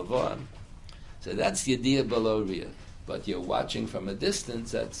see the halvah. So that's Yediyah Below Riyah. But you're watching from a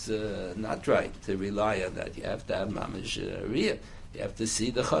distance, that's not right to rely on that. You have to have mamish riyah. You have to see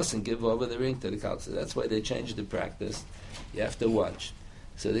the chas and give over the ring to the council. So that's why they changed the practice. You have to watch.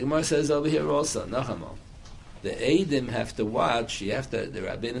 So the Gemara says over here also, Nachamo, the Eidim have to watch. You have to. The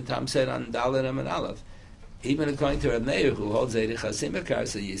Rabbeinu Tam said on Dalet and Aleph, even according to Reb Meir, who holds Eidei Chasim,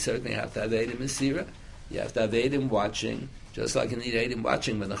 so you certainly have to have Eidim Mesira. You have to have Eidim watching, just like you need Eidim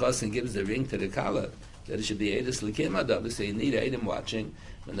watching when the Chassan gives the ring to the Kala, that it should be Eidus L'kim Adav. So you need Eidim watching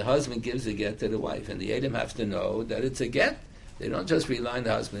when the husband gives a get to the wife, and the Eidim have to know that it's a get. They don't just rely on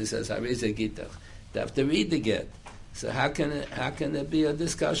the husband. He says, "Hariz Gitach." They have to read the get. So how can there be a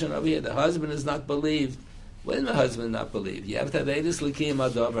discussion over here? The husband is not believed When the husband not believe, you have to have Eidus L'Kiyum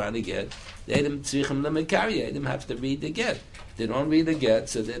Adover on a get. The Eidim Tzrichim L'Mekari, Eidim have to read the get. They don't read the get,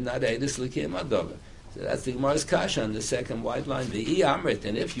 so they're not Eidus L'Kiyum Adover. So that's the Gemara's Kasha on the second white line. The Amrit,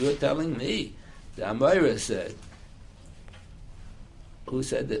 and if you're telling me, the Amoira said, who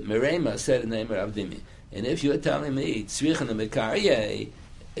said that? Merema said in the name of Avdimi. And if you're telling me, Tzrichim L'Mekari,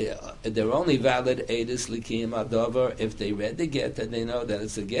 they're only valid Eidus L'Kiyum Adover if they read the get and they know that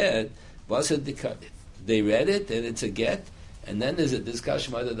it's a get. They read it and it's a get, and then there's a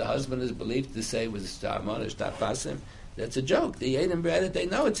discussion whether the husband is believed to say was Shtar Mon or Shtar Pasim. That's a joke. The Yedim read it, they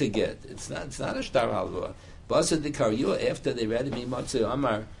know it's a get. It's not a Shtar Halva. Basad the Karyua, after they read it, Mimatzu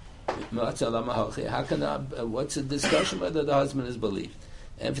Amar, how can what's the discussion whether the husband is believed?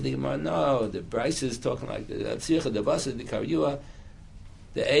 And for the Gemara, no, the Bryce is talking like the Basad the Karyua,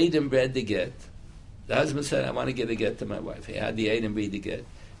 the Yedim read the get. The husband said, I want to give a get to my wife. He had the Yedim read the get.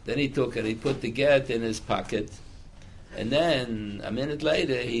 Then he took it, he put the get in his pocket, and then a minute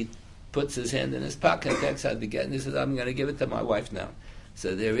later he puts his hand in his pocket, takes out the get, and he says, I'm going to give it to my wife now.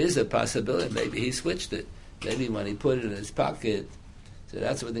 So there is a possibility, maybe he switched it. Maybe when he put it in his pocket, so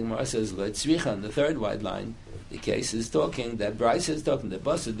that's what the Gemara says, on the third white line, the case is talking, that Bryce is talking, the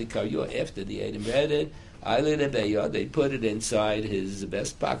Basad the Karyua, after the Eidim read it, they put it inside his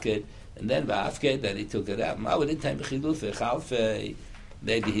best pocket, and then Va'afke, that he took it out.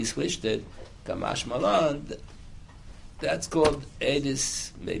 Maybe he switched it. Kamash Malan, that's called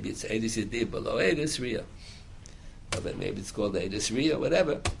Eidus. Maybe it's Eidus Yedid below Eidus Riyah. But maybe it's called Eidus Riyah,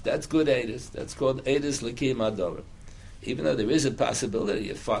 whatever. That's good Eidus. That's called Eidus L'Kiyum Adover. Even though there is a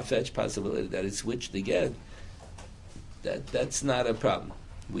possibility, a far-fetched possibility that it switched again, that's not a problem.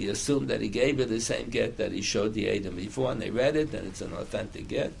 We assume that he gave it the same get that he showed the Eidim before, and they read it, and it's an authentic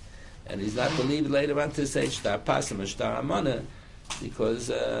get. And he's not believed later on to say Shtar Pasim or Shtar Amana, because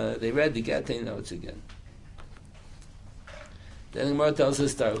they read the get, they know it's again. Then the Gemara tells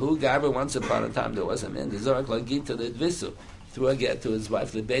us that who Gabra once upon a time there was a man, the Zorak Lagita the Dvisu, threw a get to his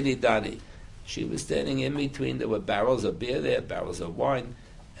wife, the Beni Dani. She was standing in between, there were barrels of beer there, barrels of wine,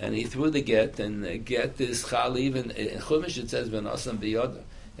 and he threw the get, and the get is chal, even in Chumash it says V'nosam B'yoda,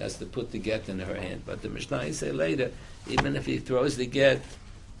 he has to put the get in her hand. But the Mishnah say later, even if he throws the get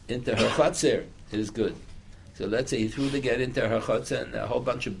into her chatzir, it is good. So let's say he threw the get into her chotza and a whole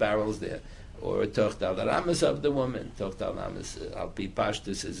bunch of barrels there, or a tocht al ramas of the woman. Tocht al ramas al pi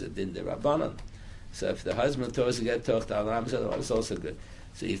pashtus is a din de rabbanon. So if the husband throws the get tocht al ramas, it's also good.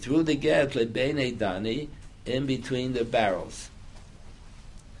 So he threw the get lebeinei dani in between the barrels,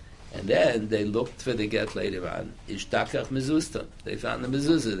 and then they looked for the get later on. Ishtakach mezusta. They found the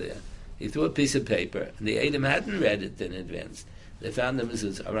mezuzah there. He threw a piece of paper, and the Edom hadn't read it in advance. They found the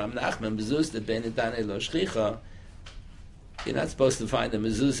mezuzah. Aram Nachman mezuzah benedane lo shchicha. You're not supposed to find the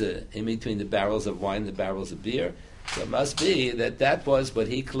mezuzah in between the barrels of wine, the barrels of beer. So it must be that was what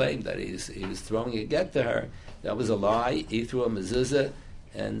he claimed, that he was throwing a get to her. That was a lie. He threw a mezuzah,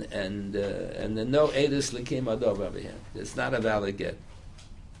 and then no Eidus L'Kiyum Adover over here. It's not a valid get.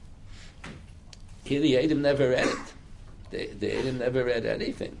 Here the Edom never read it. The Edom never read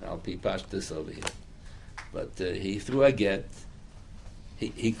anything. I'll be pashtus over here. But he threw a get.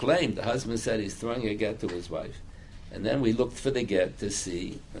 He claimed, the husband said he's throwing a get to his wife. And then we looked for the get to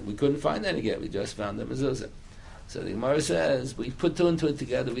see, and we couldn't find any get. We just found the mezuzah. So the Gemara says, we put two and two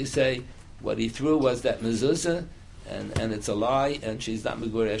together. We say what he threw was that mezuzah, and it's a lie, and she's not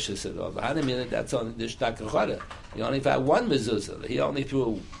megureshes at all. But that's only the shtakachara. He only found one mezuzah. He only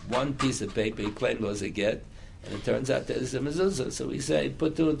threw one piece of paper. He claimed it was a get, and it turns out there's a mezuzah. So we say,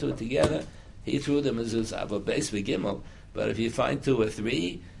 put two and two together. He threw the mezuzah. Avo beis v'gimel. But if you find two or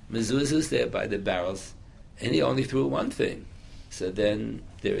three mezuzahs there by the barrels, and he only threw one thing, so then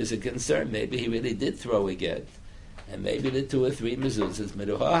there is a concern. Maybe he really did throw a get, and maybe the two or three mezuzahs,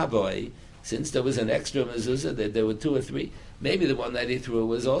 meduha, since there was an extra mezuzah, that there were two or three, maybe the one that he threw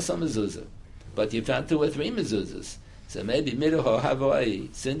was also mezuzah, but you found two or three mezuzahs. So maybe miduha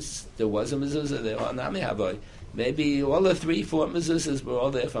havoi, since there was a mezuzah there, nami havoi, maybe all the 3-4 mezuzahs were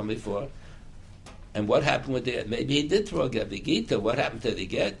all there from before. And what happened with the? Maybe he did throw a get. Vigita, what happened to the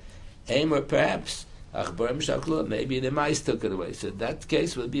get? Aim, or perhaps maybe the mice took it away. So that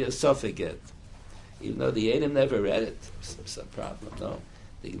case would be a Sophic get, even though the Edom never read it. It's a problem. No,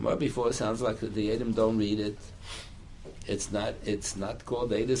 the Gemara before sounds like the Edom don't read it. It's not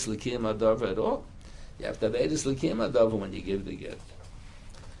called Eidus L'Kiyum Adover at all. You have to have Eidus L'Kiyum Adover when you give the get.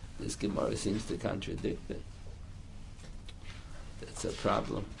 This Gemara seems to contradict it. That's a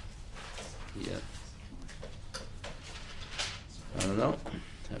problem. Yeah. I don't know.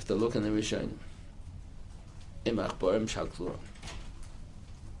 I have to look in the Rishonim. Imach Borim Shaklur.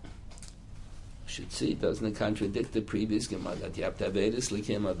 should see, doesn't it contradict the previous Gemara that you have to have Eidus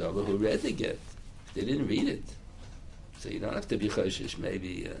Likim Adova who read the get? They didn't read it. So you don't have to be choshish.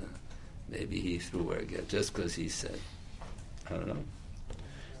 Maybe he threw her get just because he said. I don't know.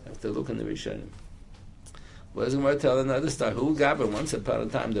 I have to look in the Rishonim. What does the Gemara tell another story? Who Gabra? Once upon a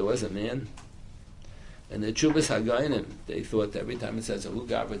time there was a man. And the Chubas Hagoinim, they thought every time it says Hu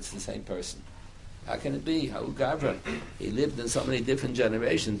Gabra, it's the same person. How can it be? Hu Gabra? He lived in so many different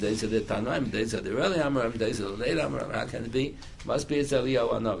generations. Days of the Tanoim, days of the early Amorim, days of the late Amorim. How can it be? Must be it's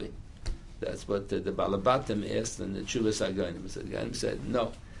Eliyahu Hanavi. That's what the Balabatim asked in the Chubas Hagoinim. So the Hagoinim said,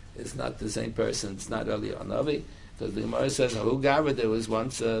 no, it's not the same person. It's not Eliyahu Hanavi. Because the Gemara says, Hu Gabra, there was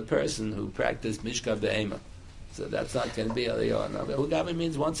once a person who practiced Mishka Be'ema. So that's not going to be Eliyahu Hanavi. Hu Gabra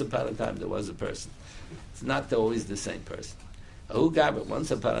means once upon a time there was a person. It's not always the same person. Hu Gabra,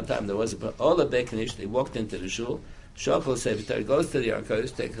 once upon a time there was a person. All the Bekanish, they walked into the shul, Shofel Sefer Torah, goes to the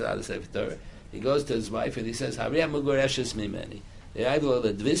Yarkodesh, takes out the Sefer Torah. He goes to his wife and he says, Hariya Mugureshes Mimeni. The idol of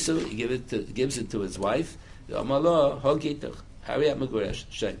the Dvisu, he gives it to his wife. Amalo, Hogitach, Hariya Muguresh,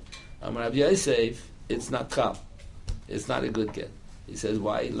 Shem. Amar Rav Yosef, it's not Chal. It's not a good get. He says,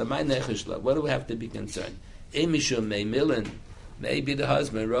 why? Lamai Necheshla. What do we have to be concerned? Emishum Mei Milan. Maybe the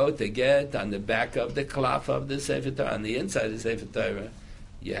husband wrote the get on the back of the cloth of the Sefer Torah. On the inside of the Sefer Torah,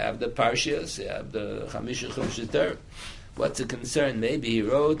 you have the Parshias, you have the Chamisha Chumshei Torah. What's the concern? Maybe he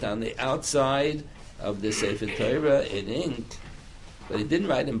wrote on the outside of the Sefer Torah in ink, but he didn't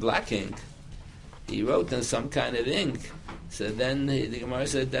write in black ink. He wrote in some kind of ink. So then the Gemara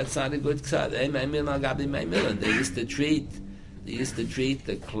said that's not a good ksad. They used to treat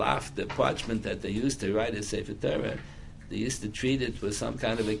the cloth, the parchment that they used to write a Sefer Torah. They used to treat it with some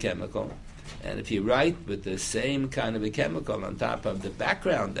kind of a chemical. And if you write with the same kind of a chemical on top of the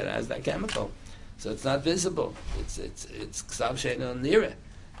background that has that chemical, so it's not visible. It's ksav she'eino nireh.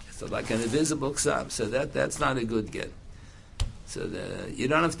 It's like an invisible ksav. So that's not a good get. So you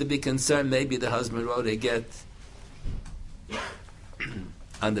don't have to be concerned. Maybe the husband wrote a get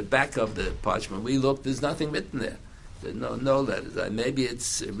on the back of the parchment. We looked. There's nothing written there. There's no letters. Maybe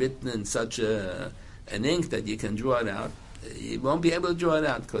it's written in such an ink that you can draw it out. You won't be able to draw it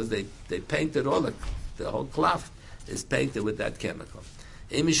out because they painted the whole cloth is painted with that chemical.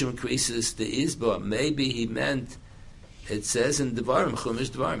 Imishum creases the Isba. Maybe he meant, it says in Devarim, Chumash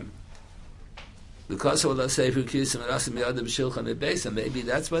Devarim, because of the Sefer Kisim Rasim Yadav Shulchan Beis, maybe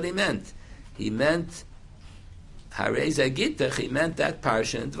that's what he meant. He meant Harei Zagitach. He meant that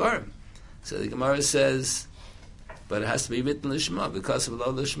parsha in Devarim. So the Gemara says, but it has to be written Lishma because of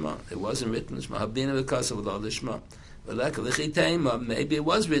Lo Lishma. It wasn't written Lishma. Habina because of Lo Lishma. But like maybe it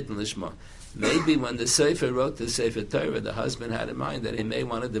was written Lishma. Maybe when the Sefer wrote the Sefer Torah, the husband had in mind that he may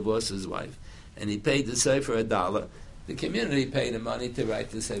want to divorce his wife, and he paid the Sefer $1. The community paid him money to write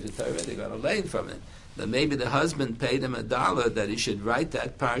the Sefer Torah. They got a lane from it. But maybe the husband paid him $1 that he should write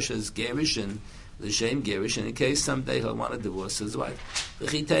that Parsha's Gerushin, the Shem Gerushin, in case someday he'll want to divorce his wife.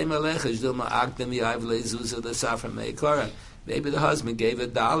 Maybe the husband gave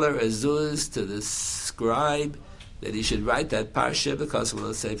 $1 azuz to the scribe that he should write that parsha because of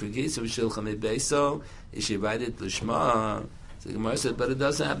the Sefer Kisim Shulchan Beiso. He should write it Lishma. So the Gemara said, but it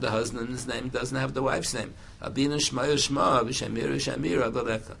doesn't have the husband's name, it doesn't have the wife's name. Abina Shmaya Shma, V'Shamira Shamira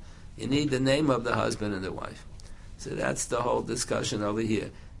Baleka. You need the name of the husband and the wife. So that's the whole discussion over here.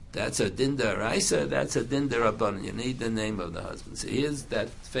 That's a Dinda Raisa, that's a Dinda Rabbanan. You need the name of the husband. So here's that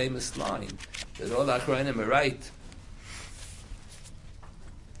famous line that all Achrayim are right.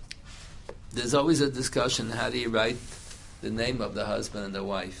 There's always a discussion, how do you write the name of the husband and the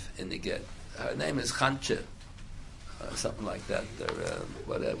wife in the get? Her name is Chanche, something like that, or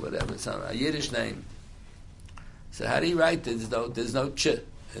whatever, a Yiddish name. So how do you write? There's no ch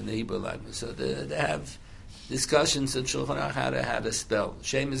in the Hebrew language. So they have discussions in Shulchan Aruch how to spell.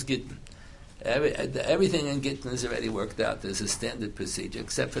 Shem is Gittin. Everything in Gittin is already worked out. There's a standard procedure,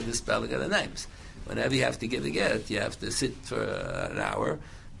 except for the spelling of the names. Whenever you have to give a get, you have to sit for an hour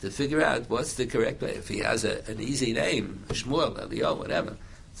to figure out what's the correct way. If he has an easy name, Shmuel, Eliyahu, whatever,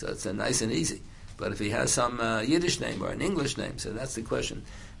 so it's a nice and easy. But if he has some Yiddish name or an English name, so that's the question.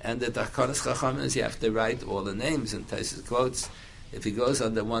 And the Tachkonos Chacham is you have to write all the names in Taisus quotes. If he goes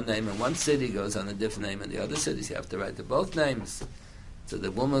under one name in one city, he goes on a different name in the other cities, you have to write the both names. So the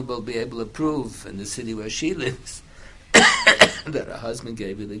woman will be able to prove in the city where she lives that her husband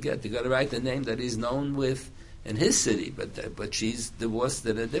gave her the get. You've got to write the name that he's known with in his city, but she's divorced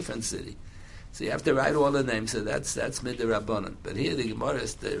in a different city. So you have to write all the names, so that's midrabanan. But here the Gemara,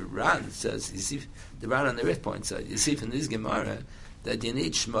 the Ran says, you see, the Ran on the Rif points out, you see from this Gemara that you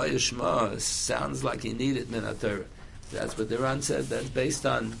need Shema Yishma, sounds like you need it min HaTorah. That's what the Ran said, that's based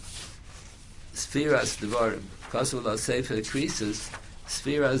on Sfiras Dvarim. Kosovo La Sefer Krisis,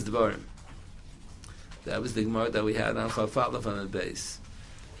 Sfiras Dvarim. That was the Gemara that we had on Chafalaf on the base.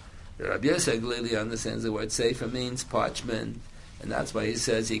 Rabbi Yosef Glili understands the word Sefer means parchment, and that's why he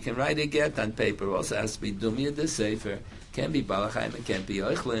says he can write a get on paper. Also has to be Dumya de Sefer, can't be Balachayim, it can't be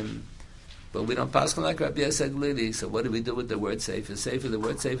Oichlim. But we don't pass like Rabbi Yosef Glili, so what do we do with the word Sefer? Sefer, the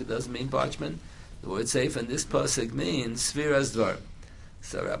word Sefer doesn't mean parchment. The word Sefer in this pasuk means Sfiras Dvarim.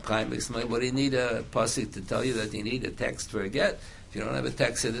 So Rabbi Chaim explained, what do you need a pasuk to tell you that you need a text for a get? If you don't have a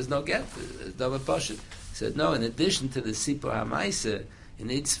text, there's no get. It's double pashut. He said, no, in addition to the Sipur HaMaisa, you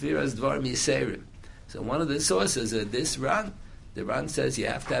need Sfiras Dvarim Yiseirim. So one of the sources of this Ran, the Ran says you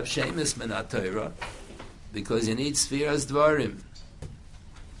have to have Shemus Min HaTorah because you need Sfiras Dvarim.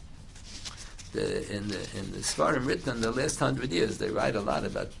 In the Sfarim written in the last 100 years, they write a lot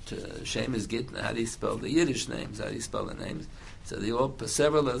about Shemus Gittin, how do you spell the Yiddish names, how do you spell the names. So they all,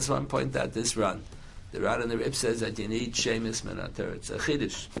 several of them point out this Ran. The Ran in the Rib says that you need Shemus Min HaTorah. It's a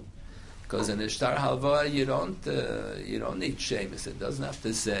Chiddush. Because in the Shtar Halva, you don't need Shemus. It doesn't have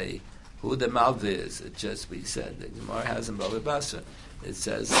to say who the Malva is. It just, we said, the Gemara has in Bava Basra. It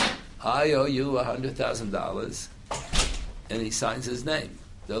says, I owe you $100,000, and he signs his name.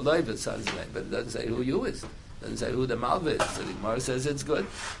 The Leibit signs his name, but it doesn't say who you is. It doesn't say who the Malva is. So the Gemara says it's good.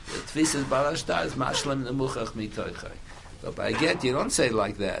 The Tfis is Balashtar is Mashlam Nemuchach Mitoichai. But by get, you don't say it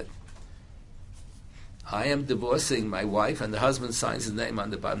like that. I am divorcing my wife, and the husband signs his name on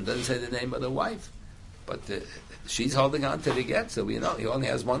the bottom. Doesn't say the name of the wife, but she's holding on to the get. So we know he only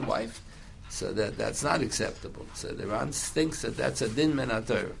has one wife, so that's not acceptable. So the Ran thinks that that's a din min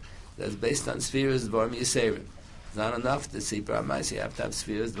haTorah. That's based on Sfiras Dvarim Yiseirim. It's not enough to see Paramais. You have to have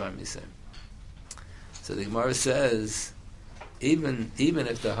Sfiras Dvarim Yiseirim. So the Gemara says, even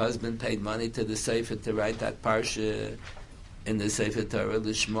if the husband paid money to the Sefer to write that parsha in the Sefer Torah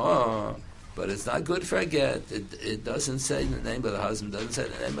Lishma, but it's not good for a get. It doesn't say the name of the husband, doesn't say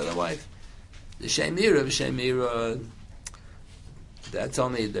the name of the wife. The Shemira, that's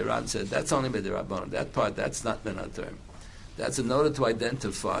only, the Ran said, that's only with the Rabbanon. That part, that's not min haTorah. That's in order to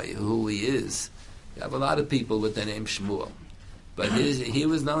identify who he is. You have a lot of people with the name Shmuel. But he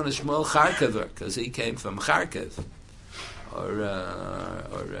was known as Shmuel Charkover, because he came from Kharkiv, or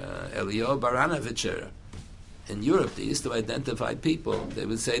Elio Baranovich. In Europe, they used to identify people. They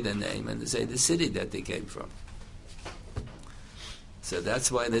would say their name and they say the city that they came from. So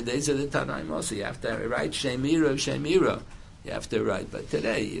that's why the days of the Tanaim also, you have to write Shemira. You have to write. But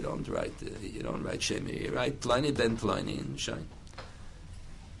today, you don't write Shemira. You write Pliny ben Pliny and Shain.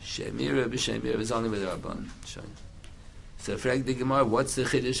 Shemira b'Shemira is only with Rabban. Shain. So, Frag the Gemara, what's the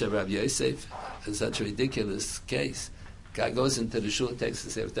Chiddush of Rabbi Yosef? It's such a ridiculous case. Guy goes into the shul, takes the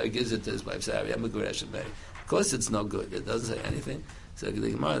Sefer, gives it to his wife, says, I'm a Guresh and Mary. Of course it's no good. It doesn't say anything. So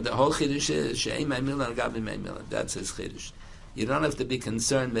the Gemara, the whole Chiddush is She'ei Mei Milan Gabi Mei Milan. That's his Chiddush. You don't have to be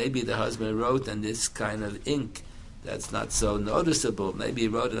concerned. Maybe the husband wrote on this kind of ink that's not so noticeable. Maybe he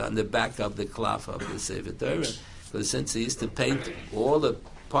wrote it on the back of the cloth of the Sefer Torah. Because since he used to paint all the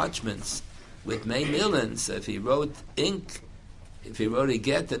parchments with Mei Milan, so if he wrote ink, if he wrote a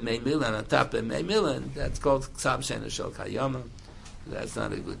get at Mei Milan on top of Mei Milan, that's called Ksav Shena Shel Kayama. That's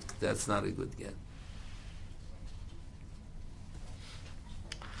not a good get.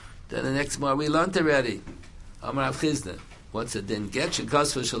 Then the next more we learned already. Amar Rav Chizda. What's it? Then get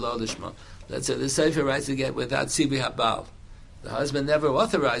shekos for shalol lishma. Let's say the Sefer writes a get without sibi habal. The husband never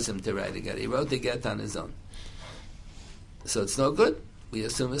authorized him to write a get. He wrote the get on his own. So it's no good. We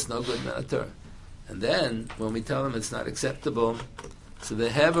assume it's no good min haTorah. And then when we tell him it's not acceptable, so the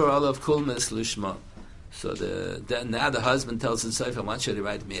hever all of kulmis lishma. So then now the husband tells the Sefer, I want you to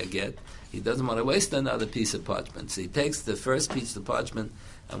write me a get. He doesn't want to waste another piece of parchment. So he takes the first piece of parchment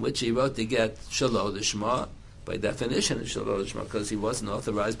on which he wrote the get, Shalol Lishma. By definition, it's Shalol Lishma, because he wasn't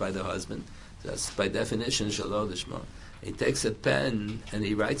authorized by the husband. That's by definition Shalol Lishma. He takes a pen and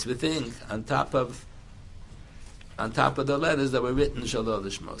he writes with ink on top of the letters that were written Shalol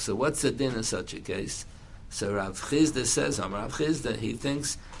Lishma. So what's the din in such a case? So Rav Chizda says, Rav Chizda, he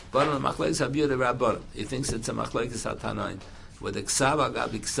thinks, he thinks it's a machlekes hatanaim. With a ksav agav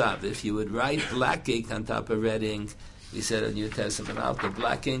ksav, if you would write black ink on top of red ink, we said in New Testament, the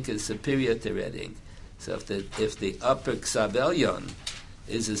black ink is superior to red ink. So if the upper ksav elyon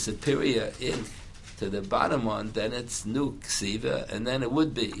is a superior ink to the bottom one, then it's nu ksiva, and then it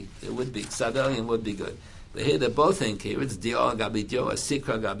would be ksav elyon would be good. But here they're both ink. Here it's dior gabi dior,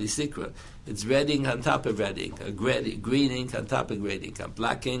 sikra gabi sikra. It's red ink on top of red ink, a green ink on top of green ink, a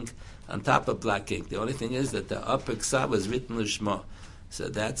black ink on top of black ink. The only thing is that the upper ksav was written l'shma. So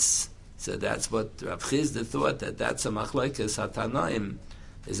that's what Rav Chizda thought, that's a machlokes hatanaim.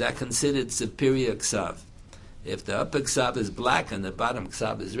 is that considered superior ksav. If the upper ksav is black and the bottom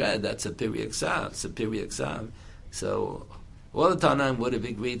ksav is red, that's superior ksav. So all the Tanaim would have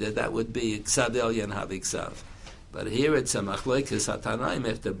agreed that that would be ksav elyon havi ksav. But here it's a machloekes hatanaim.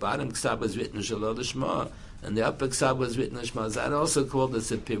 If the bottom ksav was written shalol lishma and the upper ksav was written lishma, is that also called a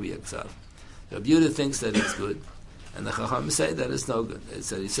superior ksav? Rabbi Yehuda thinks that it's good, and the Chacham say that it's no good.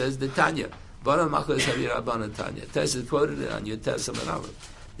 So he says the Tanya, bottom machloekes havi rabbanan Tanya. Tess quoted it on Yud Tes Amud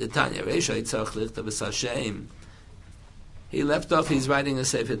Aleph. The Tanya Reisha Yitzchak Lichtav Hashem. He left off. He's writing a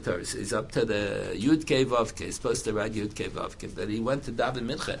Sefer Torah. He's up to the Yud Kei Vav Kei. He's supposed to write Yud Kei Vav Kei, but he went to daven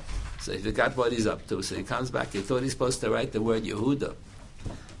mincha, so he forgot what he's up to. So he comes back. He thought he's supposed to write the word Yehuda,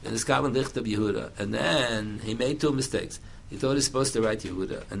 and it's Kavan Lichtav Yehuda, and then he made two mistakes. He thought he's supposed to write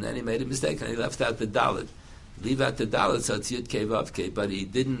Yehuda, and then he made a mistake and he left out the Dalet. Leave out the Dalet, so it's Yud Kei Vav Kei, but he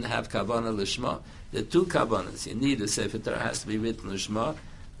didn't have Kavana Lishma. The two Kavanas you need. A Sefer Torah has to be written Lishma.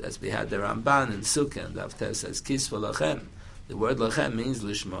 That's we had the Ramban and Sukkah, and Avter says Kisva Lachem. The word Lachem means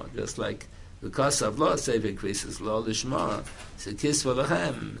Lishma, just like because of law, Sefer increases law Lishma. So Kisva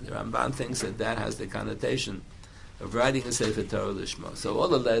Lachem. The Ramban thinks that has the connotation of writing a Sefer Torah Lishma. So all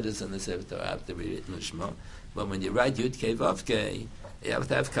the letters in the Sefer Torah have to be written Lishma. But when you write Yud Kei Vav Kei, you have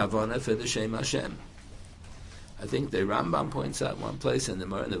to have Kavana for the Shem Hashem. I think the Rambam points out one place in the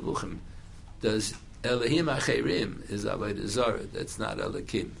Moreh Nevuchim, does Elohim Acherim is Avodah Zarah. That's not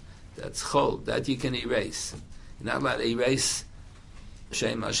Elohim. That's Chol. That you can erase. You're not allowed to erase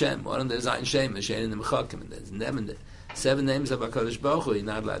Shem Hashem. One of the Zayin Shem is Shem in the Mechakim. There's 7 names of HaKadosh Baruch Hu you're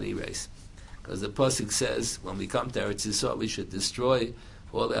not allowed to erase. Because the Pasuk says, when we come to Eretz Yisrael, we should destroy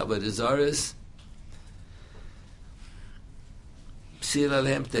all the Avodah Zarahs. You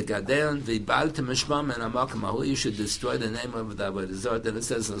should destroy the name of the Avodah Zarah. Then it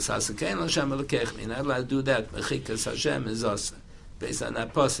says, you're not allowed to do that. Mechikas Hashem is also based on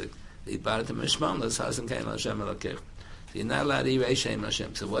that pasuk. So you're not allowed to erase Shem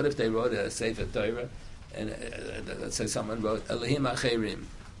Hashem. So what if they wrote a Sefer Torah, and let's say someone wrote Elohim Acherim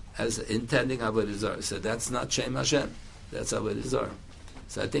as intending Avodah Zarah? So that's not Shem Hashem. That's Avodah Zarah.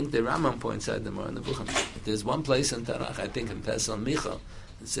 So I think the Rambam points out the Moreh Nevuchim. There's one place in Tanakh, I think in Pesach Micha,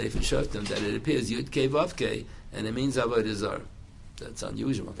 in Sefer Shoftim, that it appears Yud Kei Vav Kei, and it means Avodah Zarah. That's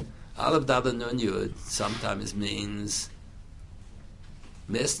unusual. Aleph Dalet Nun Yud sometimes means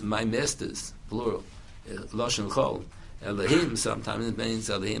my masters, plural, Lashon Chol. Elohim sometimes means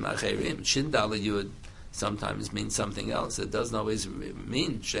Elohim Acherim. Shin Dalet Yud sometimes means something else. It doesn't always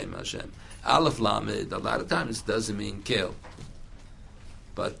mean Shem Hashem. Aleph Lamed a lot of times doesn't mean Kel.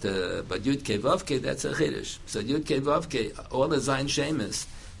 But Yud Kei Vav Kei, that's a chiddush. So Yud Kei Vav Kei, all the Zayin Shemus,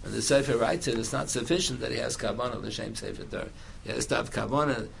 when the Sefer writes it, it's not sufficient that he has Kavanah l'Shem Sefer Torah. He has to have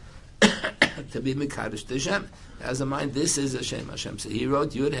Kavanah to be Mekadosh to Hashem. He has in mind, this is a Shem Hashem. So he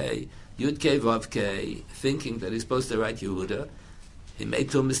wrote Yud Kei Vav Kei, thinking that he's supposed to write Yehuda. He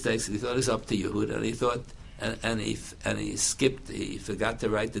made two mistakes. He thought it's up to Yehuda, and he thought, and he skipped. He forgot to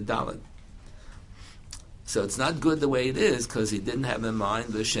write the Dalet. So it's not good the way it is because he didn't have in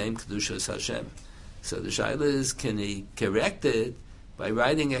mind L'Shem Kedushas Hashem. So the shaila is, can he correct it by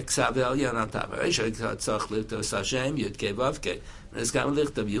writing Eksav Elyon on top? Hashem Yud Kei Vav Kei. What's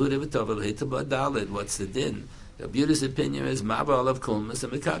the din? The Yehuda's opinion is Ma'bar of Kulmas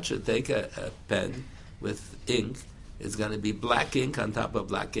and Mekacha. Take a pen with ink. It's going to be black ink on top of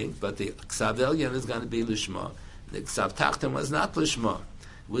black ink, but the Eksav Elyon is going to be Lishma. The Eksav Tachton was not Lishma.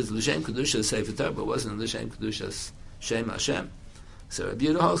 It was L'Shem Kedushas Sefer Torah, but wasn't L'Shem Kedushas Shem Hashem. So Rabbi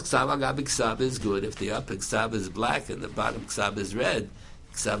Yehuda holds Ksav Agabi Ksav is good. If the upper Ksav is black and the bottom Ksav is red,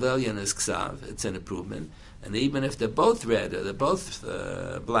 Ksav Elyon is Ksav. It's an improvement. And even if they're both red, or they're both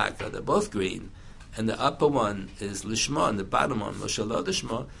black, or they're both green, and the upper one is Lishma and the bottom one L'Shalot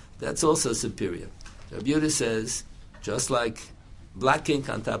Lishma, that's also superior. Rabbi Yehuda says, just like black ink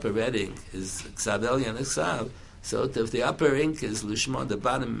on top of red ink is Ksav Elyon is Ksav, so if the upper ink is Lishma, the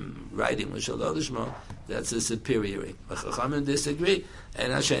bottom writing L'Shalot Lishma, that's a superior ink. But Chachamim disagree,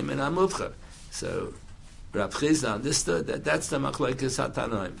 and Hashem and Amuvcha. So Rav Chizda understood that that's the Machlokes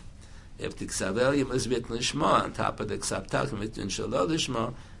HaTanoim. If the Ksav Elyon is written Lishma on top of the Ksav Tachton written L'Shalot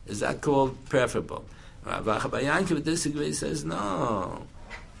Lishma, is that called preferable? Rav Acha Yankov disagrees, says no.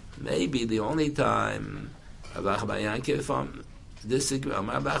 Maybe the only time Rav Acha Yankov disagree. Rav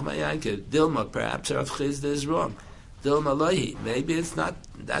Acha Yankov, Dilma, perhaps Rav Chizda is wrong. Dilma lohi, maybe it's not.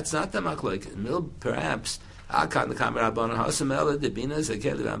 That's not the machlokes. Perhaps Akan the Kamar Rabbanon Hasamela Debina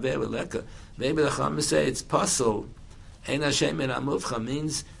Zakeli Vanveir Leka. Maybe the Chachamim say it's puzzle. Ein Hashem and Amuvcha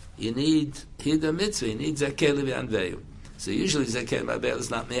means you need Hida Mitzvah. You need Zakeli Vanveir. So usually Zakeli Vanveir is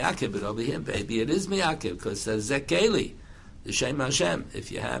not Miyakev, but over here maybe it is Miyakev because it says Zakeli. the Shem Hashem.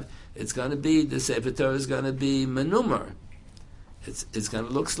 If you have, it's going to be, the Sefer Torah is going to be menumer. It's going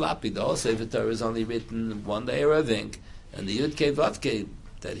to look sloppy. The whole Sefer Torah is only written one layer of ink, and the Yud Kei Vav Kei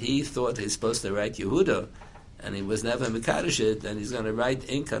that he thought he's supposed to write Yehuda, and he was never Mekadosh it, and he's going to write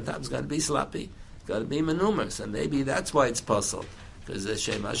ink on top. It's going to be sloppy. It's going to be menumer. So maybe that's why it's puzzled, because the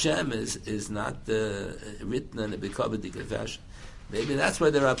Shem Hashem is not written in a Bikobadik fashion. Maybe that's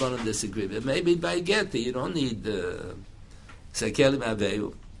why the Rabbanon disagree. But maybe by get you don't need Sekelim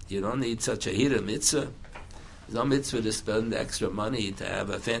Aveyu. You don't need such a hira mitzvah. There's no mitzvah to spend extra money to have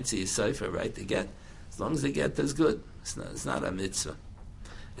a fancy cipher, right, to get. As long as the get is good, it's not a mitzvah.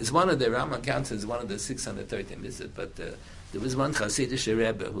 It's one of the, Rambam counts as one of the 613 mitzvahs, but there was one Hasidic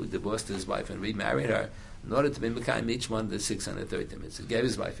Rebbe who divorced his wife and remarried her in order to be Mekayim each one of the 613 mitzvahs. Gave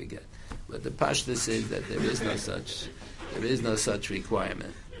his wife a get. But the Pashta says that there is no such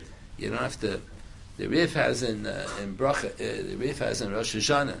requirement. You don't have to. The Rif has in Bracha, the Rif has in Rosh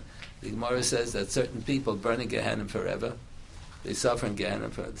Hashanah. The Gemara says that certain people burn in Gehenna forever. They suffer in Gehenna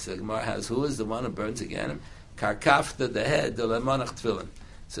forever. So the Gemara has, who is the one who burns in Gehenna? Karkafta, the head, the lemonach tefillin.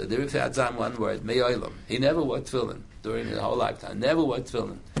 So the Rif adds on one word, me'olam. He never wore tefillin during his whole lifetime. Never wore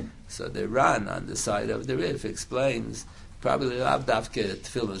tefillin. So the Ran on the side of the Rif explains, probably lav dafke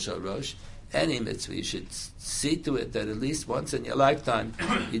tefillin shel rosh. Any mitzvah, you should see to it that at least once in your lifetime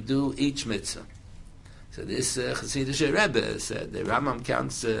you do each mitzvah. So this Hasidic Rebbe said the Rambam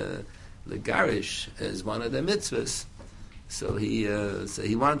counts the Garish as one of the mitzvahs. So he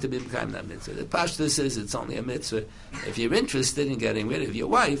wanted to be become that mitzvah. The Pashta says it's only a mitzvah. If you're interested in getting rid of your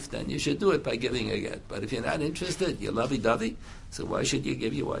wife, then you should do it by giving a get. But if you're not interested, you're lovey-dovey, so why should you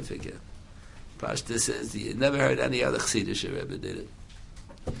give your wife a get? Pashta says you never heard any other Hasidic Rebbe did it.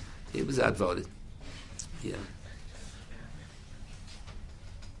 He was outvoted. Yeah.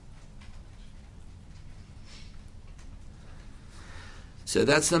 So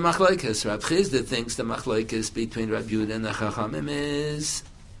that's the machlokes. Rav Chizda thinks the machlokes between Rav Yehuda and the Chachamim is,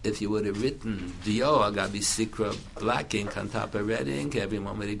 if you would have written Dio Agabi Sikra black ink on top of red ink,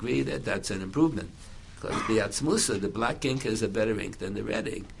 everyone would agree that that's an improvement. Because Biatzmusa, the black ink is a better ink than the red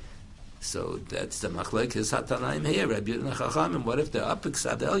ink. So that's the machlokes Hatanaim here. Rav Yehuda and the Chachamim. What if the upper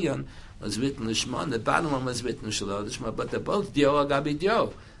Ksav Elyon was written Lishma, and the bottom one was written Shalom Lishma, but they're both Dio Agabi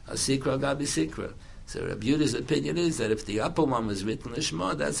Dio, a Sikra Agabi Sikra. So Rabbi Yehuda's opinion is that if the upper one was written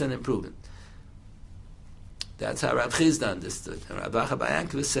Lishma, that's an improvement. That's how Rav Chizda understood. And Rav Acha Bar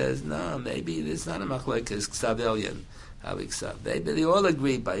Yankiv says, no, maybe it's not a machlokes Ksav Elyon. Maybe they all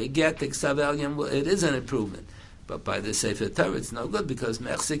agree by a get the Ksav Elyon, it is an improvement. But by the Sefer Torah, it's no good because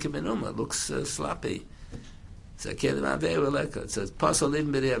Mechzik Menuma looks sloppy. Zakel Ma'aveh Leka. It says, Pasal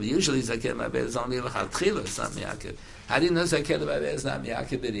Ibn B'Diavad. Usually Zakel Ma'aveh is only L'chatchila, it's not Miyakev. How do you know Zakel Ma'aveh is not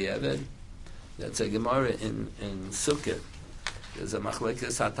Miyakev B'Diavad? That's a Gemara in Sukkah. There's a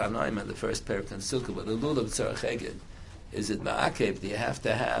machlekes hatanoim in the first parak in Sukkah, but the lulav tzarech eged. Is it ma'akev? Do you have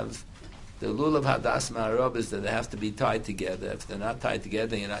to have the lulav hadas ma'arab is that they have to be tied together? If they're not tied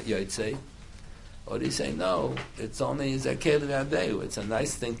together, you're not yotzei. Or do you say no? It's only zakel v'aveyu. It's a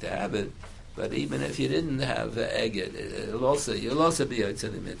nice thing to have it, but even if you didn't have eged, you'll also be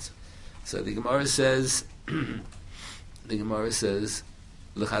yotzei the mitzvah. So the Gemara says.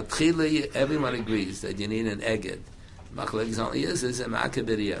 L'chatchila, everyone agrees that you need an eged. Machlokes only is a ma'akev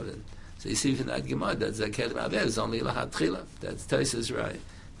b'diavad. So you see from that Gemara that zakel ma'aveh is only l'chatchila. That's Tosas right.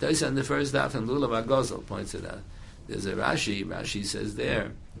 Tosas on the first daf and Lulav HaGozel points it out. There's a Rashi. Rashi says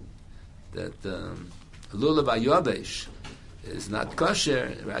there that Lulav HaYobesh is not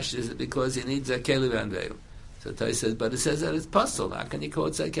kosher. Rashi says because he needs zakel ma'aveh. So Tosas says, but it says that it's possible. How can you call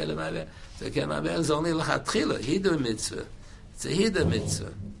it zakel ma'aveh? Zakel ma'aveh is only l'chatchila. Hidur mitzvah. It's a hida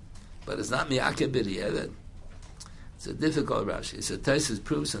mitzvah, but it's not miyakev b'diavad. It's a difficult Rashi. So Tosas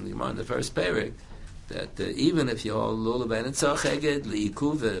proves in the Gemara in the first parak that even if you hold lulav and tzarech eged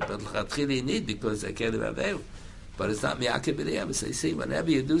liikuva, but l'chatchila you need because zakel ma'aveh, but it's not miyakev b'diavad. So you see,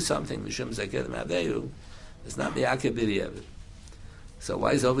 whenever you do something mishum zakel ma'aveh, it's not miyakev b'diavad. So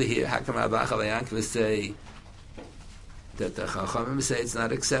why is over here? How come Rav Acha Bar Yankiv say that the Chachamim say it's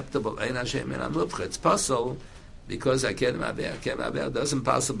not acceptable? Ein Hashem min amubcha. It's possible. Because Zakel Ma'aveh doesn't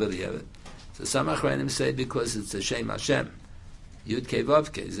possibly have it. So some Achronim say because it's a Shem Hashem. Yud Kei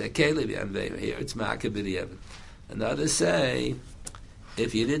Vav Kei. Zakel V'Yanveyu. Here it's Ma'akev B'diavad. And others say,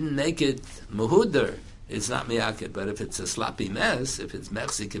 if you didn't make it Muhuder, it's not Ma'akev. But if it's a sloppy mess, if it's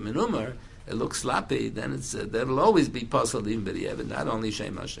Mechzik and Menumar, it looks sloppy, then that'll always be possible in B'diavad, not only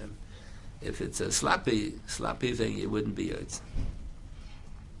Shem Hashem. If it's a sloppy thing, it wouldn't be Yotz.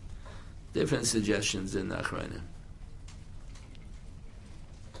 Different suggestions in Achronim.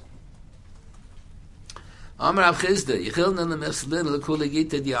 Amar Rav Chisda, Yichilna Lemechselin Lekula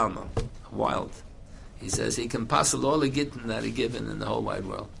Gita Dialma. Wild. He says he can passel all the gittin that are given in the whole wide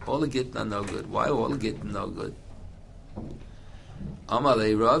world. All the gittin are no good. Why all the gittin no good?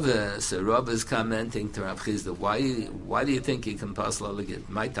 Amalei Rav, so Rav is commenting to Rav Chisda, why do you think you can passel all the gittin?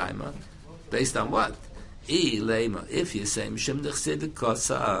 My timer. Based on what? If you say Mishim Dechsid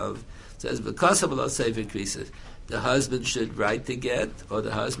Kosav, says because of Allah Sefer Krisav, the husband should write the get, or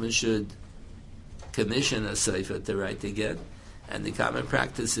the husband should commission a sefer to write the get, and the common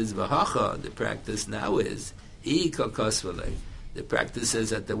practice is v'hacha. The practice now is the practice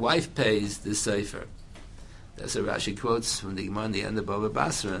is that the wife pays the sefer. That's what Rashi quotes from the Gemara in the end of Bava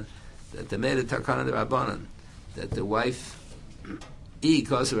Basra, that they made a takana de Rabbanan, that the wife,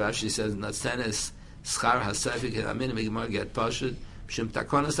 Rashi says, Natzenes schar hasefer kedamin v'gemar get pashut b'shem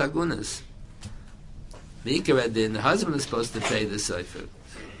takonas agunas. The husband is supposed to pay the sefer.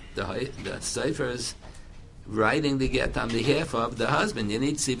 The sefer is writing the get on behalf of the husband. You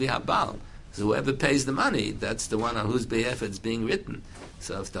need sivi habal. So whoever pays the money, that's the one on whose behalf it's being written.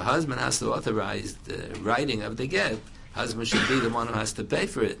 So if the husband has to authorize the writing of the get, husband should be the one who has to pay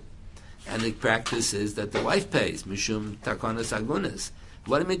for it. And the practice is that the wife pays. Mishum takonas agunas.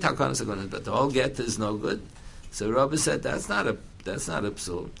 What do you mean takonas agunas? But the whole get is no good. So Rabbi said that's not a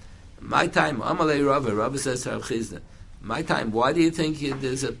psul. My time, Amalei Rabbi says to Rav Chisda, my time, why do you think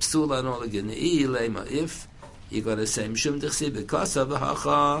there's a psul on all again? If you're going to say Mishum Dechsi because of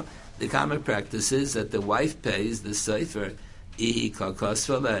the common practice is that the wife pays the sefer, the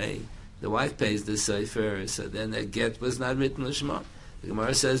wife pays the sefer, so then the get was not written l'shma. The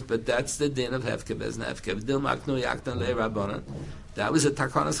Gemara says, but that's the din of Hefke Bezna Hefke. Dil Maknu Yaktan Le Rabbanan. That was a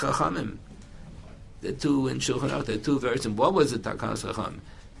Takanas Chachamim. The two in Shulchan Aruch, the two versions. What was the Takanas Chachamim?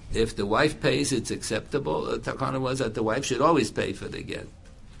 If the wife pays, it's acceptable. The takana was that the wife should always pay for the get.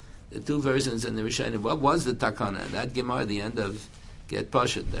 The two versions in the Rishonim. What was the takana? That Gemara, the end of Get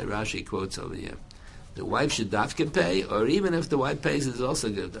Pashut, that Rashi quotes over here. The wife should dafke pay, or even if the wife pays, is also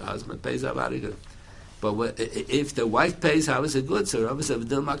good. The husband pays, are very good. But if the wife pays, how is it good? So Rabbi said,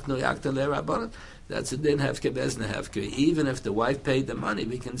 that's a din hefke bezna hefke. Even if the wife paid the money,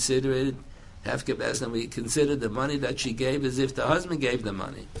 we consider it hefke bezna. We consider the money that she gave as if the husband gave the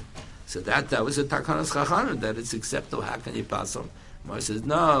money. So that was a takanas chachanah, that it's acceptable. How can you pass on? Mar says,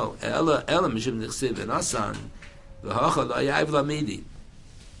 no, ela mishum nechsiv en asan v'hacha lo yav lamidi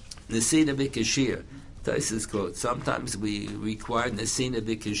nesina b'kashir. Taisus quote, sometimes we require nesina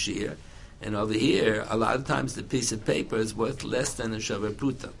b'kashir, and over here, a lot of times the piece of paper is worth less than a shavar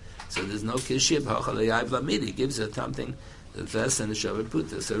pruta. So there's no kashir b'hacha lo yav lamidi. It gives her something that's less than a shavar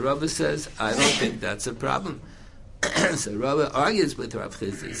pruta. So Rava says, I don't think that's a problem. So Rava argues with Rav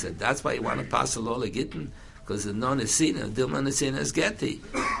Chisda. He said, that's why you want to pass a law legittin, because the non-nesina, Dilma nesina is geti.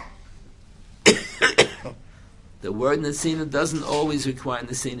 The word nesina doesn't always require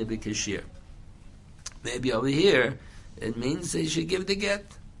nesina b'kashir. Maybe over here, it means they should give the get.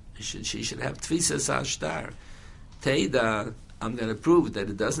 She should have tfisas hashtar. Teida, I'm going to prove that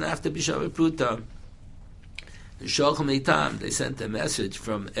it doesn't have to be shavar pruta. The Sholchem Eitam, they sent a message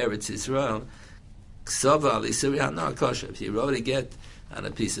from Eretz Yisrael. Ksava al Isuri Hanoah kosher. If you wrote a get on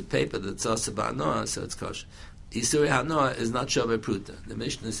a piece of paper that's also ba'anoah, so it's kosher. Isuri Hanoah is not shavar pruta. The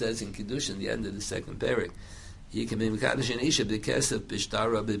Mishnah says in Kiddushin, the end of the second parak, you can be mekadosh in isha b'kesef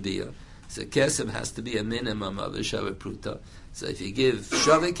b'shtara b'biyah. So kesef has to be a minimum of a shavar pruta. So if you give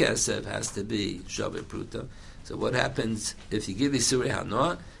shavar kesef, has to be shavar pruta. So what happens if you give Isuri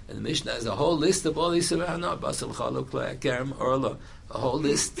Hanoah, and the Mishnah has a whole list of all Isuri Hanoah, basal chaluk la'akerem orla, a whole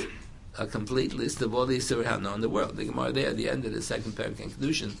list, a complete list of all the Isuri Hanoah in the world. The Gemara there at the end of the second parak in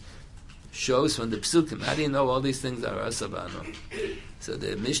Kedushin shows from the Psukim. How do you know all these things are Asa B'Hanoah? So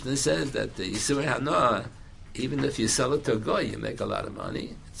the Mishnah says that the Isuri Hanoah, even if you sell it to a goy, you make a lot of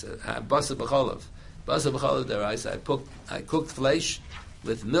money. It's a basa b'cholav. Basa b'cholav, the rice, I cooked flesh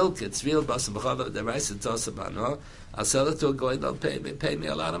with milk, it's real basa b'cholav, the rice, it's Asa B'Hanoah. I'll sell it to a goy, they'll pay me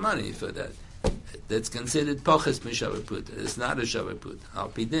a lot of money for that. That's considered poches mishavar pruta. It's not a shavar pruta. Al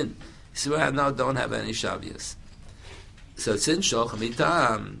pidin. Isuri Hanoah don't have any shavias. So since Sholchem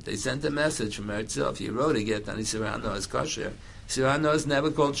Eitam, they sent a message from Eretz Yisrael. If you wrote a get on Isuri Hanoah as kosher, Isuri Hanoah is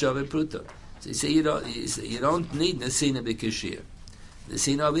never called shavar pruta. So you see, you don't need nesina b'kashir.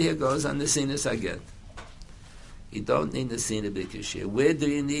 Nesina over here goes on nesina saget. You don't need nesina b'kashir. Where do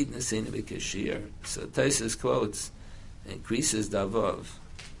you need nesina b'kashir? So Taisus quotes, increases davov.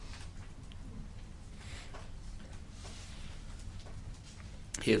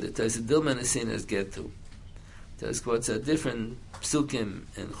 Here the Taisus Dilma nesina is get to. Taisus quotes a different psukim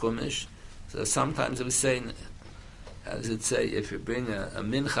in Chumash. So sometimes it was saying, how does it say, if you bring a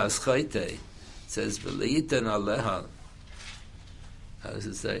minchas chayte, says v'leiten aleha. How does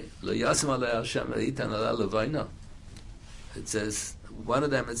it say? Lo yasim aleha Hashem v'leiten aleha levayna. It says one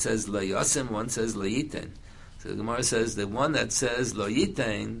of them. It says lo yasim. One says lo yiten. So the Gemara says the one that says lo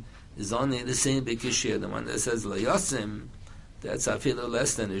yiten is only the same b'kishir. The one that says lo yasim, that's afilu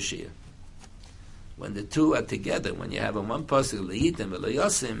less than a shir. When the two are together, when you have a one pasuk lo yiten v'lo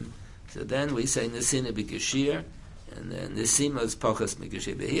yasim, so then we say nesina b'kishir, and then nesima is pachas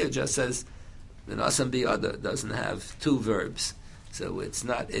b'kishir. But here it just says the nasam b'yada doesn't have two verbs. So it's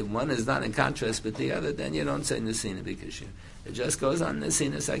not, if one is not in contrast with the other, then you don't say nesina b'kishir. It just goes on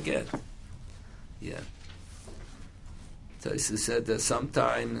nesina saget. Yeah. Taisa said that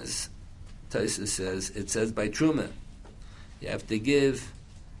sometimes, Taisa says, it says by truma, you have to give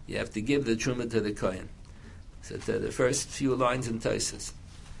the truma to the kohen. So the first few lines in Taisas.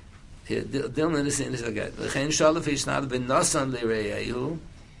 Here, Dilma nesina saget. V'chein shalaf ishnad ben nasan l'reihu,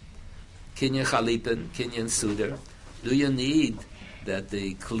 kinyan chalipen, kinyan suder. Do you need that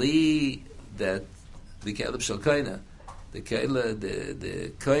the kli, that the keleb shel koina, the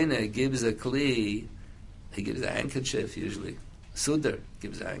koina gives a kli, he gives a handkerchief usually. Suder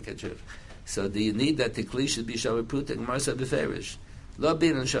gives a handkerchief. So do you need that the kli should be shavar puta? Gemara said beferish. Lo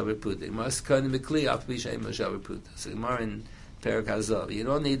bin on shavar puta. Gemara koina mikli af b'shem shavar puta. So Gemara in Perak Hazav, you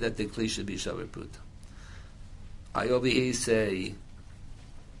don't need that the kli should be shavar puta. I over here say,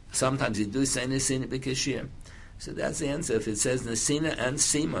 sometimes you do say nesina b'kashir. So that's the answer. If it says nesina and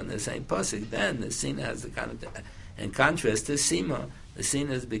sima in the same pasuk, then nesina has the kind of, in contrast to sima,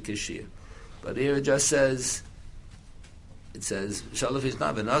 nesina is b'kashir. But here it just says, it says shalaf is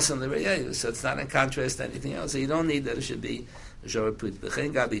not v'nasan l'reyehu, so it's not in contrast to anything else. So you don't need that it should be shavar puta.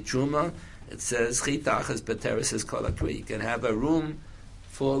 V'chein gabi truma, it says chitachas b'teres is kol hakri. You can have a room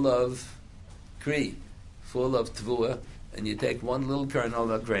full of kri, full of tvua, and you take one little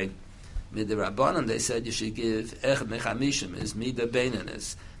kernel of grain. Midrabanan, they said you should give echad mechamishim, is mida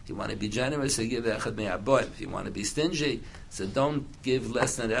beinanis. If you want to be generous, you give echad me'aboim. If you want to be stingy, so don't give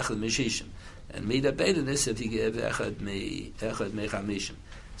less than echad meshishim. And mida beinanis if you give echad mechamishim.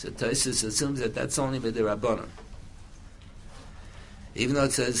 So Tosfos assumes that that's only midrabanan. Even though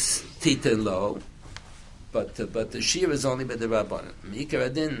it says titin lo, but the shir is only midrabanan. Mikar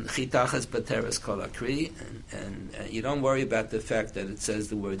adin chitachas bateres kol akri, and you don't worry about the fact that it says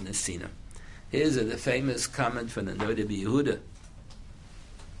the word nesina. Here's the famous comment from the Noda B'Yehuda.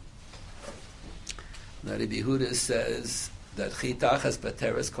 Noda B'Yehuda says that chitachas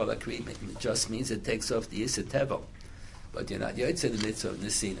bateres kol akri just means it takes off the yisur tevel, but you're not yotze the mitzvah of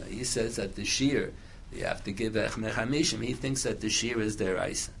nesina. He says that the shir you have to give ech mechamishim. He thinks that the shir is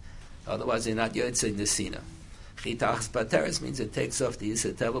deraisa. Otherwise, you're not yotze nesina. Chitachas bateres means it takes off the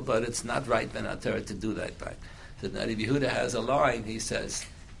yisur tevel, but it's not right ben atera to do that back. So Noda B'Yehuda has a line. He says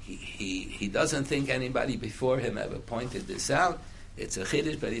he doesn't think anybody before him ever pointed this out. It's a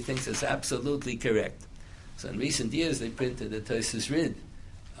chiddush, but he thinks it's absolutely correct. So in recent years, they printed the Tosfos Rid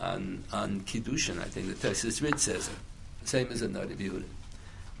on Kiddushin. I think the Tosfos Rid says it. Same as the Noda B'Yehuda.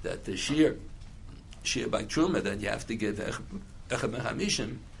 That the shir by truma that you have to give echad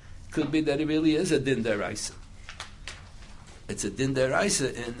mechamishim could be that it really is a din deraisa. It's a din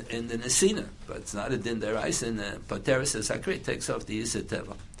deraisa in the nesina, but it's not a din deraisa in the pateres sakri. Takes off the yisur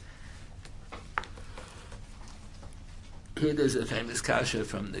tevel. Here there's a famous kasha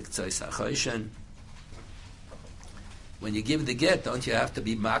from the Tzais HaChoshen. When you give the get, don't you have to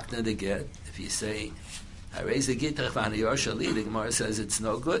be makna the get? If you say, I raise a gitrach v'ana yorshali, the Gemara says it's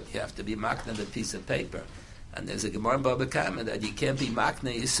no good. You have to be makna the piece of paper. And there's a Gemara in Baba Kama that you can't be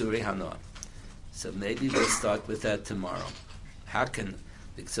makna yisuri hanoah. So maybe we'll start with that tomorrow. How can,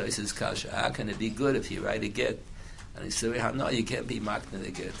 the Tzais kasha, how can it be good if you write a get? And yisuri hanoah, you can't be makna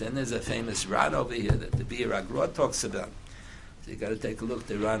the get. Then there's a famous Ran over here that the Bir Agrot talks about. So you got to take a look at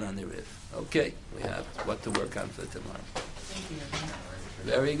the Ran on the Riv. Okay, we have what to work on for tomorrow. Thank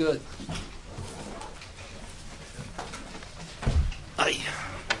you. Very good. Aye.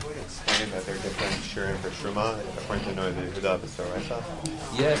 Would explain that they're different shirim for Shema according to Noda B'Yehuda B'Soraisa?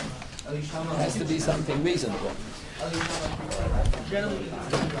 Yeah, it has to be something reasonable.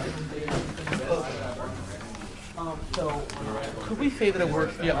 So, could we say that it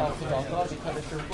works via alpha delta because it's